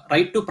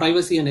రైట్ టు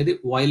ప్రైవసీ అనేది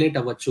వైలేట్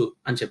అవ్వచ్చు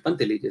అని చెప్పని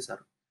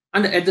తెలియజేశారు.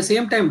 And at the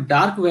same time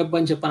dark web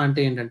అని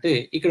చెప్పానంటే ఏంటంటే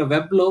ఇక్కడ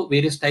వెబ్ లో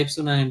వేరియస్ టైప్స్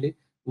ఉన్నాయండి.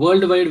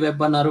 వరల్డ్ వైడ్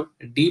వెబ్ అన్నారు,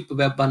 డీప్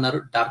వెబ్ అన్నారు,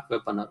 డార్క్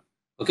వెబ్ అన్నారు.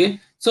 Okay,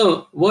 so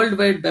world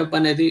wide web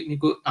అనేది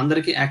మీకు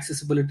అందరికీ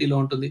యాక్సెసిబిలిటీలో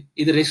ఉంటుంది.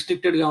 ఇది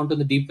రెస్ట్రిక్టెడ్ గా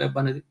ఉంటుంది డీప్ వెబ్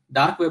అనేది.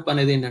 డార్క్ వెబ్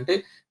అనేది ఏంటంటే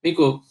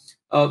మీకు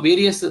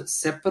వేరియస్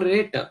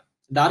సెపరేట్.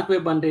 డార్క్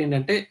వెబ్ అంటే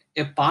ఏంటంటే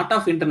ఏ part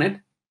of internet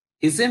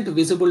isn't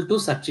visible to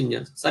search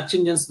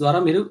engines ద్వారా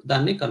మీరు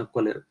దాన్ని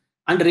కనుక్కోలేరు.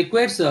 And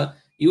requires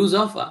use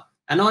of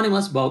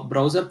anonymous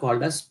browser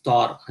called as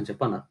Thar అని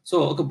చెప్పన్నారు. సో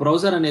ఒక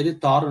బ్రౌజర్ అనేది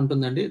థార్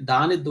ఉంటుందండి,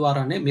 దాని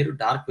ద్వారానే మీరు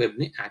డార్క్ వెబ్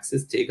ని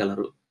యాక్సెస్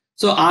చేయగలరు.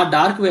 సో ఆ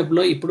డార్క్ వెబ్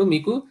లో ఇప్పుడు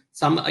మీకు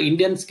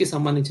ఇండియన్స్ కి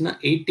సంబంధించిన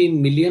 18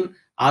 million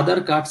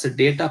Aadhaar cards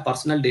data,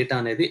 personal data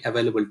అనేది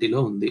అవైలబిలిటీలో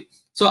ఉంది.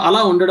 సో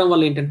అలా ఉండడం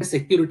వల్ల ఏంటంటే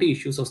సెక్యూరిటీ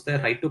ఇష్యూస్ వస్తాయి,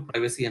 రైట్ టు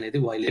ప్రైవసీ అనేది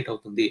వైలేట్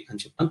అవుతుంది అని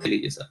చెప్పని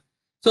తెలియజేశారు.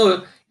 సో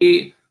ఈ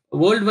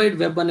వరల్డ్ వైడ్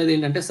వెబ్ అనేది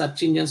ఏంటంటే సెర్చ్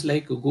ఇంజన్స్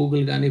లైక్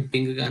గూగుల్ కానీ,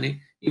 బింగ్ కానీ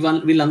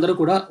వీళ్ళందరూ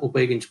కూడా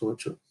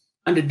ఉపయోగించుకోవచ్చు.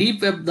 అండ్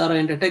డీప్ వెబ్ ద్వారా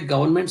ఏంటంటే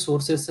government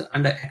sources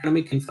and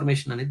academic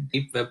information అనేది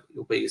డీప్ వెబ్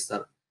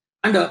ఉపయోగిస్తారు.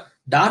 అండ్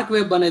డార్క్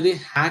వెబ్ అనేది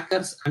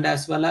hackers and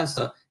as well as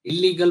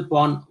illegal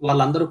pan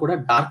వాళ్ళందరూ కూడా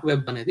డార్క్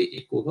వెబ్ అనేది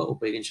ఎక్కువగా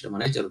ఉపయోగించడం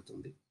అనేది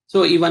జరుగుతుంది. సో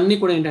ఇవన్నీ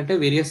కూడా ఏంటంటే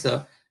various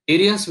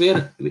areas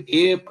where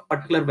A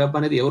particular web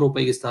అనేది ఎవరు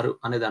ఉపయోగిస్తారు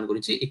అనే దాని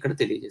గురించి ఇక్కడ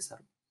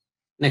తెలియజేశారు.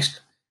 నెక్స్ట్,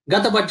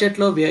 గత బడ్జెట్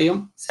లో వ్యయం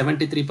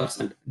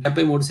 73%,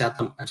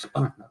 73% అని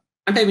చెప్పనంటున్నారు.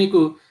 అంటే మీకు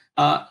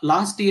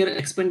లాస్ట్ ఇయర్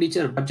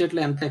ఎక్స్పెండిచర్ బడ్జెట్ లో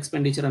ఎంత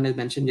ఎక్స్పెండిచర్ అనేది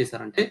మెన్షన్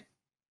చేశారంటే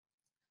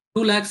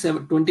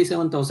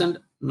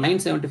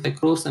 2,27,975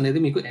 crores అనేది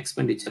మీకు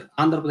ఎక్స్పెండిచర్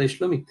ఆంధ్రప్రదేశ్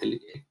లో మీకు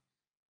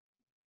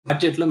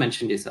బడ్జెట్ లో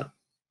మెన్షన్ చేశారు.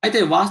 అయితే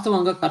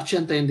వాస్తవంగా ఖర్చు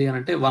ఎంత అయింది అని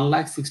అంటే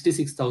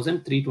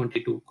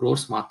 1,66,322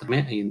 crores మాత్రమే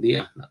అయింది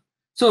అంటున్నారు.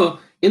 సో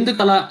ఎందుకు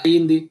అలా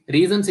అయ్యింది,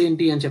 రీజన్స్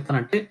ఏంటి అని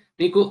చెప్పానంటే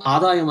మీకు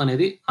ఆదాయం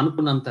అనేది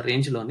అనుకున్నంత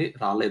రేంజ్ లోని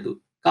రాలేదు.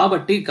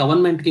 కాబట్టి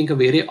గవర్నమెంట్ కి ఇంకా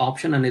వేరే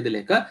ఆప్షన్ అనేది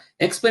లేక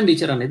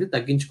ఎక్స్పెండిచర్ అనేది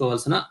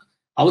తగ్గించుకోవాల్సిన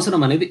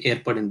అవసరం అనేది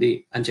ఏర్పడింది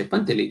అని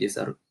చెప్పని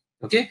తెలియజేశారు.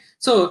 ఓకే,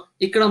 సో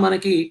ఇక్కడ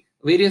మనకి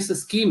వేరియస్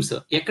స్కీమ్స్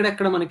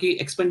ఎక్కడెక్కడ మనకి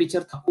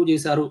ఎక్స్పెండిచర్ తక్కువ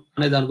చేశారు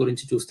అనే దాని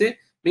గురించి చూస్తే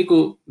మీకు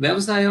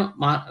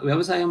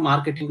వ్యవసాయం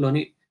మార్కెటింగ్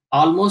లోని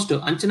ఆల్మోస్ట్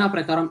అంచనా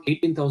ప్రకారం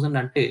 18,000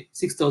 అంటే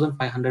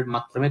 6,500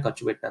 మాత్రమే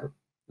ఖర్చు పెట్టారు.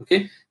 ఓకే,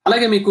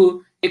 అలాగే మీకు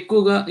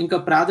ఎక్కువగా ఇంకా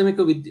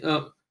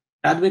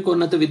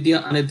ప్రాథమికోన్నత విద్య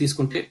అనేది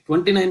తీసుకుంటే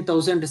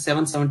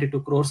 29,772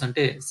 crores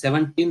అంటే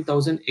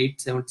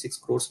 17,876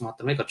 crores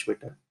మాత్రమే ఖర్చు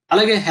పెట్టారు.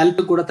 అలాగే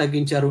హెల్త్ కూడా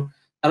తగ్గించారు,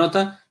 తర్వాత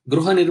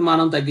గృహ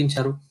నిర్మాణం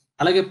తగ్గించారు,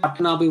 అలాగే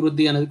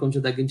పట్టణాభివృద్ధి అనేది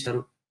కొంచెం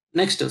తగ్గించారు,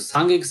 నెక్స్ట్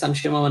సాంఘిక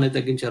సంక్షేమం అనేది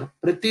తగ్గించారు.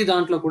 ప్రతి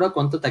దాంట్లో కూడా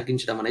కొంత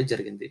తగ్గించడం అనేది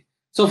జరిగింది.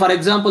 సో ఫర్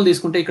ఎగ్జాంపుల్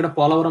తీసుకుంటే ఇక్కడ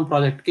పోలవరం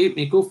ప్రాజెక్ట్ కి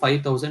మీకు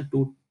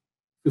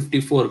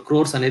 5,254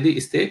 crores అనేది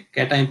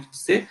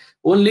కేటాయిస్తే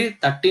ఓన్లీ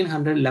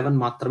 1,311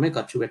 మాత్రమే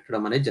ఖర్చు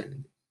పెట్టడం అనేది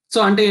జరిగింది. సో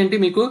అంటే ఏంటి,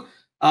 మీకు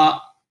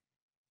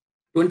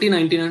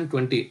 2019 and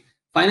 20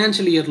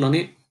 ఫైనాన్షియల్ ఇయర్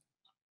లోని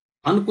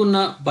అనుకున్న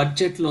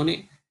బడ్జెట్ లోని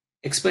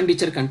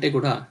ఎక్స్పెండిచర్ కంటే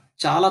కూడా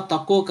చాలా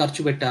తక్కువ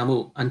ఖర్చు పెట్టాము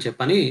అని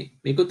చెప్పని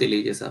మీకు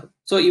తెలియజేశారు.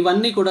 సో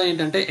ఇవన్నీ కూడా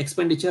ఏంటంటే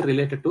ఎక్స్పెండిచర్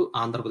రిలేటెడ్ టు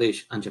ఆంధ్రప్రదేశ్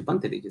అని చెప్పని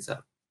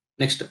తెలియజేశారు.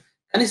 నెక్స్ట్,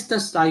 కనిష్ట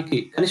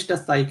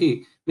స్థాయికి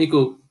మీకు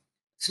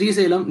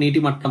శ్రీశైలం నీటి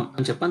మట్టం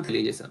అని చెప్పని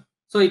తెలియజేశారు.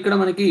 సో ఇక్కడ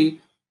మనకి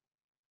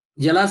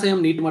జలాశయం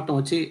నీటి మట్టం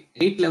వచ్చి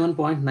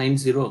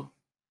 811.90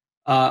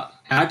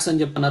 యాడ్స్ అని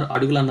చెప్పన్నారు,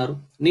 అడుగులు అన్నారు.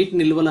 నీటి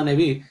నిల్వలు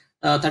అనేవి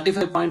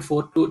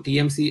 35.42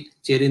 TMC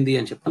చేరింది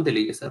అని చెప్పని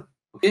తెలియజేశారు.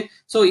 ఓకే,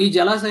 సో ఈ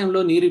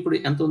జలాశయంలో నీరు ఇప్పుడు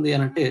ఎంత ఉంది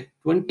అని అంటే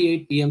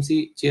 28 TMC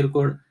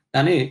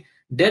చేరుకోవడానే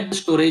డెడ్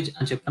స్టోరేజ్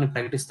అని చెప్పని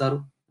ప్రకటిస్తారు.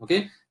 ఓకే,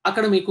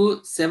 అక్కడ మీకు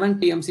 7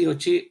 TMC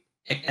వచ్చి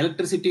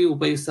ఎలక్ట్రిసిటీ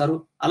ఉపయోగిస్తారు.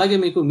 అలాగే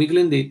మీకు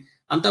మిగిలింది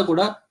అంతా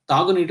కూడా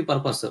తాగునీటి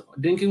పర్పస్,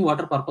 డ్రింకింగ్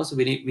వాటర్ పర్పస్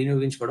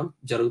వినియోగించుకోవడం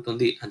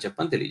జరుగుతుంది అని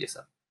చెప్పని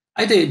తెలియజేశారు.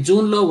 అయితే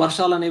జూన్ లో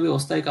వర్షాలు అనేవి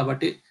వస్తాయి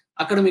కాబట్టి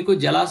అక్కడ మీకు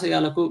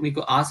జలాశయాలకు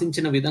మీకు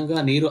ఆశించిన విధంగా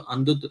నీరు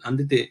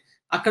అందితే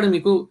అక్కడ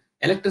మీకు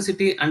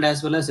electricity and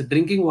as well as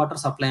drinking water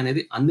supply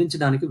అనేది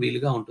అందించడానికి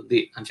వీలుగా ఉంటుంది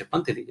అని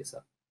చెప్పని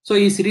తెలియజేశారు. సో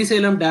ఈ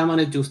శ్రీశైలం డ్యామ్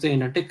అనేది చూస్తే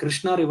ఏంటంటే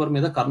కృష్ణా రివర్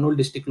మీద కర్నూలు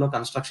డిస్టిక్ లో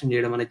కన్స్ట్రక్షన్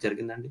చేయడం అనేది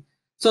జరిగిందండి.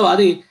 సో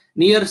అది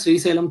నియర్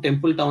శ్రీశైలం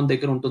టెంపుల్ టౌన్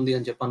దగ్గర ఉంటుంది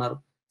అని చెప్పన్నారు.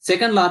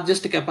 Second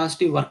largest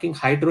capacity working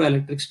hydro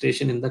electric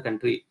station in the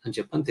country అని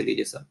చెప్పని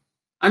తెలియజేశారు.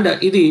 అండ్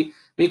ఇది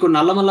మీకు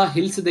నల్లమల్ల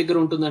హిల్స్ దగ్గర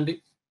ఉంటుందండి,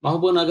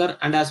 Mahabub Nagar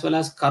and as well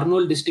as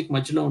Kurnool district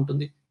మధ్యలో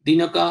ఉంటుంది.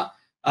 దీని యొక్క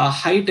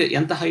హైట్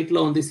ఎంత హైట్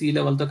లో ఉంది సీ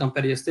లెవెల్ తో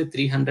కంపేర్ చేస్తే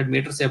 300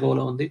 meters అబోవ్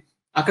లో ఉంది.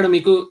 అక్కడ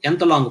మీకు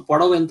ఎంత లాంగ్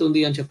పొడవు ఎంత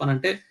ఉంది అని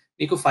చెప్పానంటే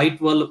మీకు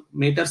 512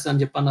 meters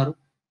అని చెప్పన్నారు.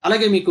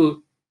 అలాగే మీకు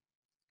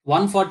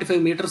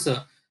 145 meters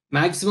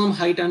maximum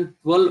height and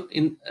 12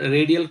 in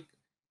radial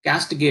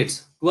caste gates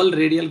 12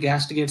 radial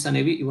గ్యాస్ట్రిగేట్స్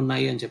అనేవి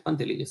ఉన్నాయి అని చెప్పని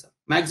తెలియజేశారు.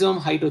 మాక్సిమం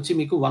హైట్ వచ్చి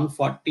మీకు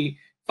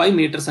 145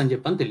 మీటర్స్ అని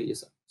చెప్పని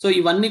తెలియజేశారు. సో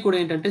ఇవన్నీ కూడా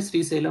ఏంటంటే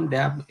శ్రీశైలం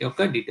డ్యామ్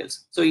యొక్క డీటెయిల్స్.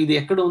 సో ఇది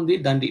ఎక్కడ ఉంది,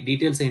 దాని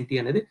డీటెయిల్స్ ఏంటి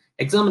అనేది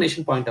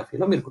ఎగ్జామినేషన్ పాయింట్ ఆఫ్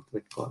వ్యూలో మీరు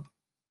గుర్తుపెట్టుకోవాలి.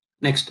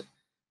 నెక్స్ట్,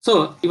 సో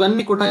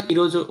ఇవన్నీ కూడా ఈ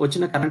రోజు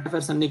వచ్చిన కరెంట్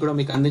అఫైర్స్ అన్ని కూడా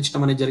మీకు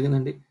అందించడం అనేది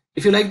జరిగిందండి.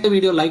 If you like the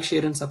video, like,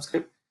 share and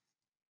subscribe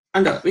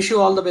and wish you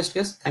all the best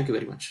guys. Thank you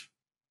very much.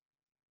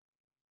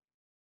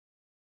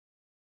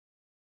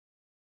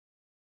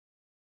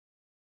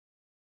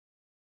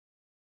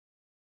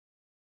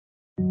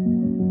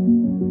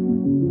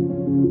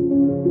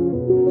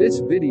 This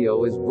video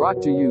is brought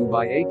to you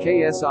by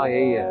AKS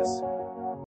IAS.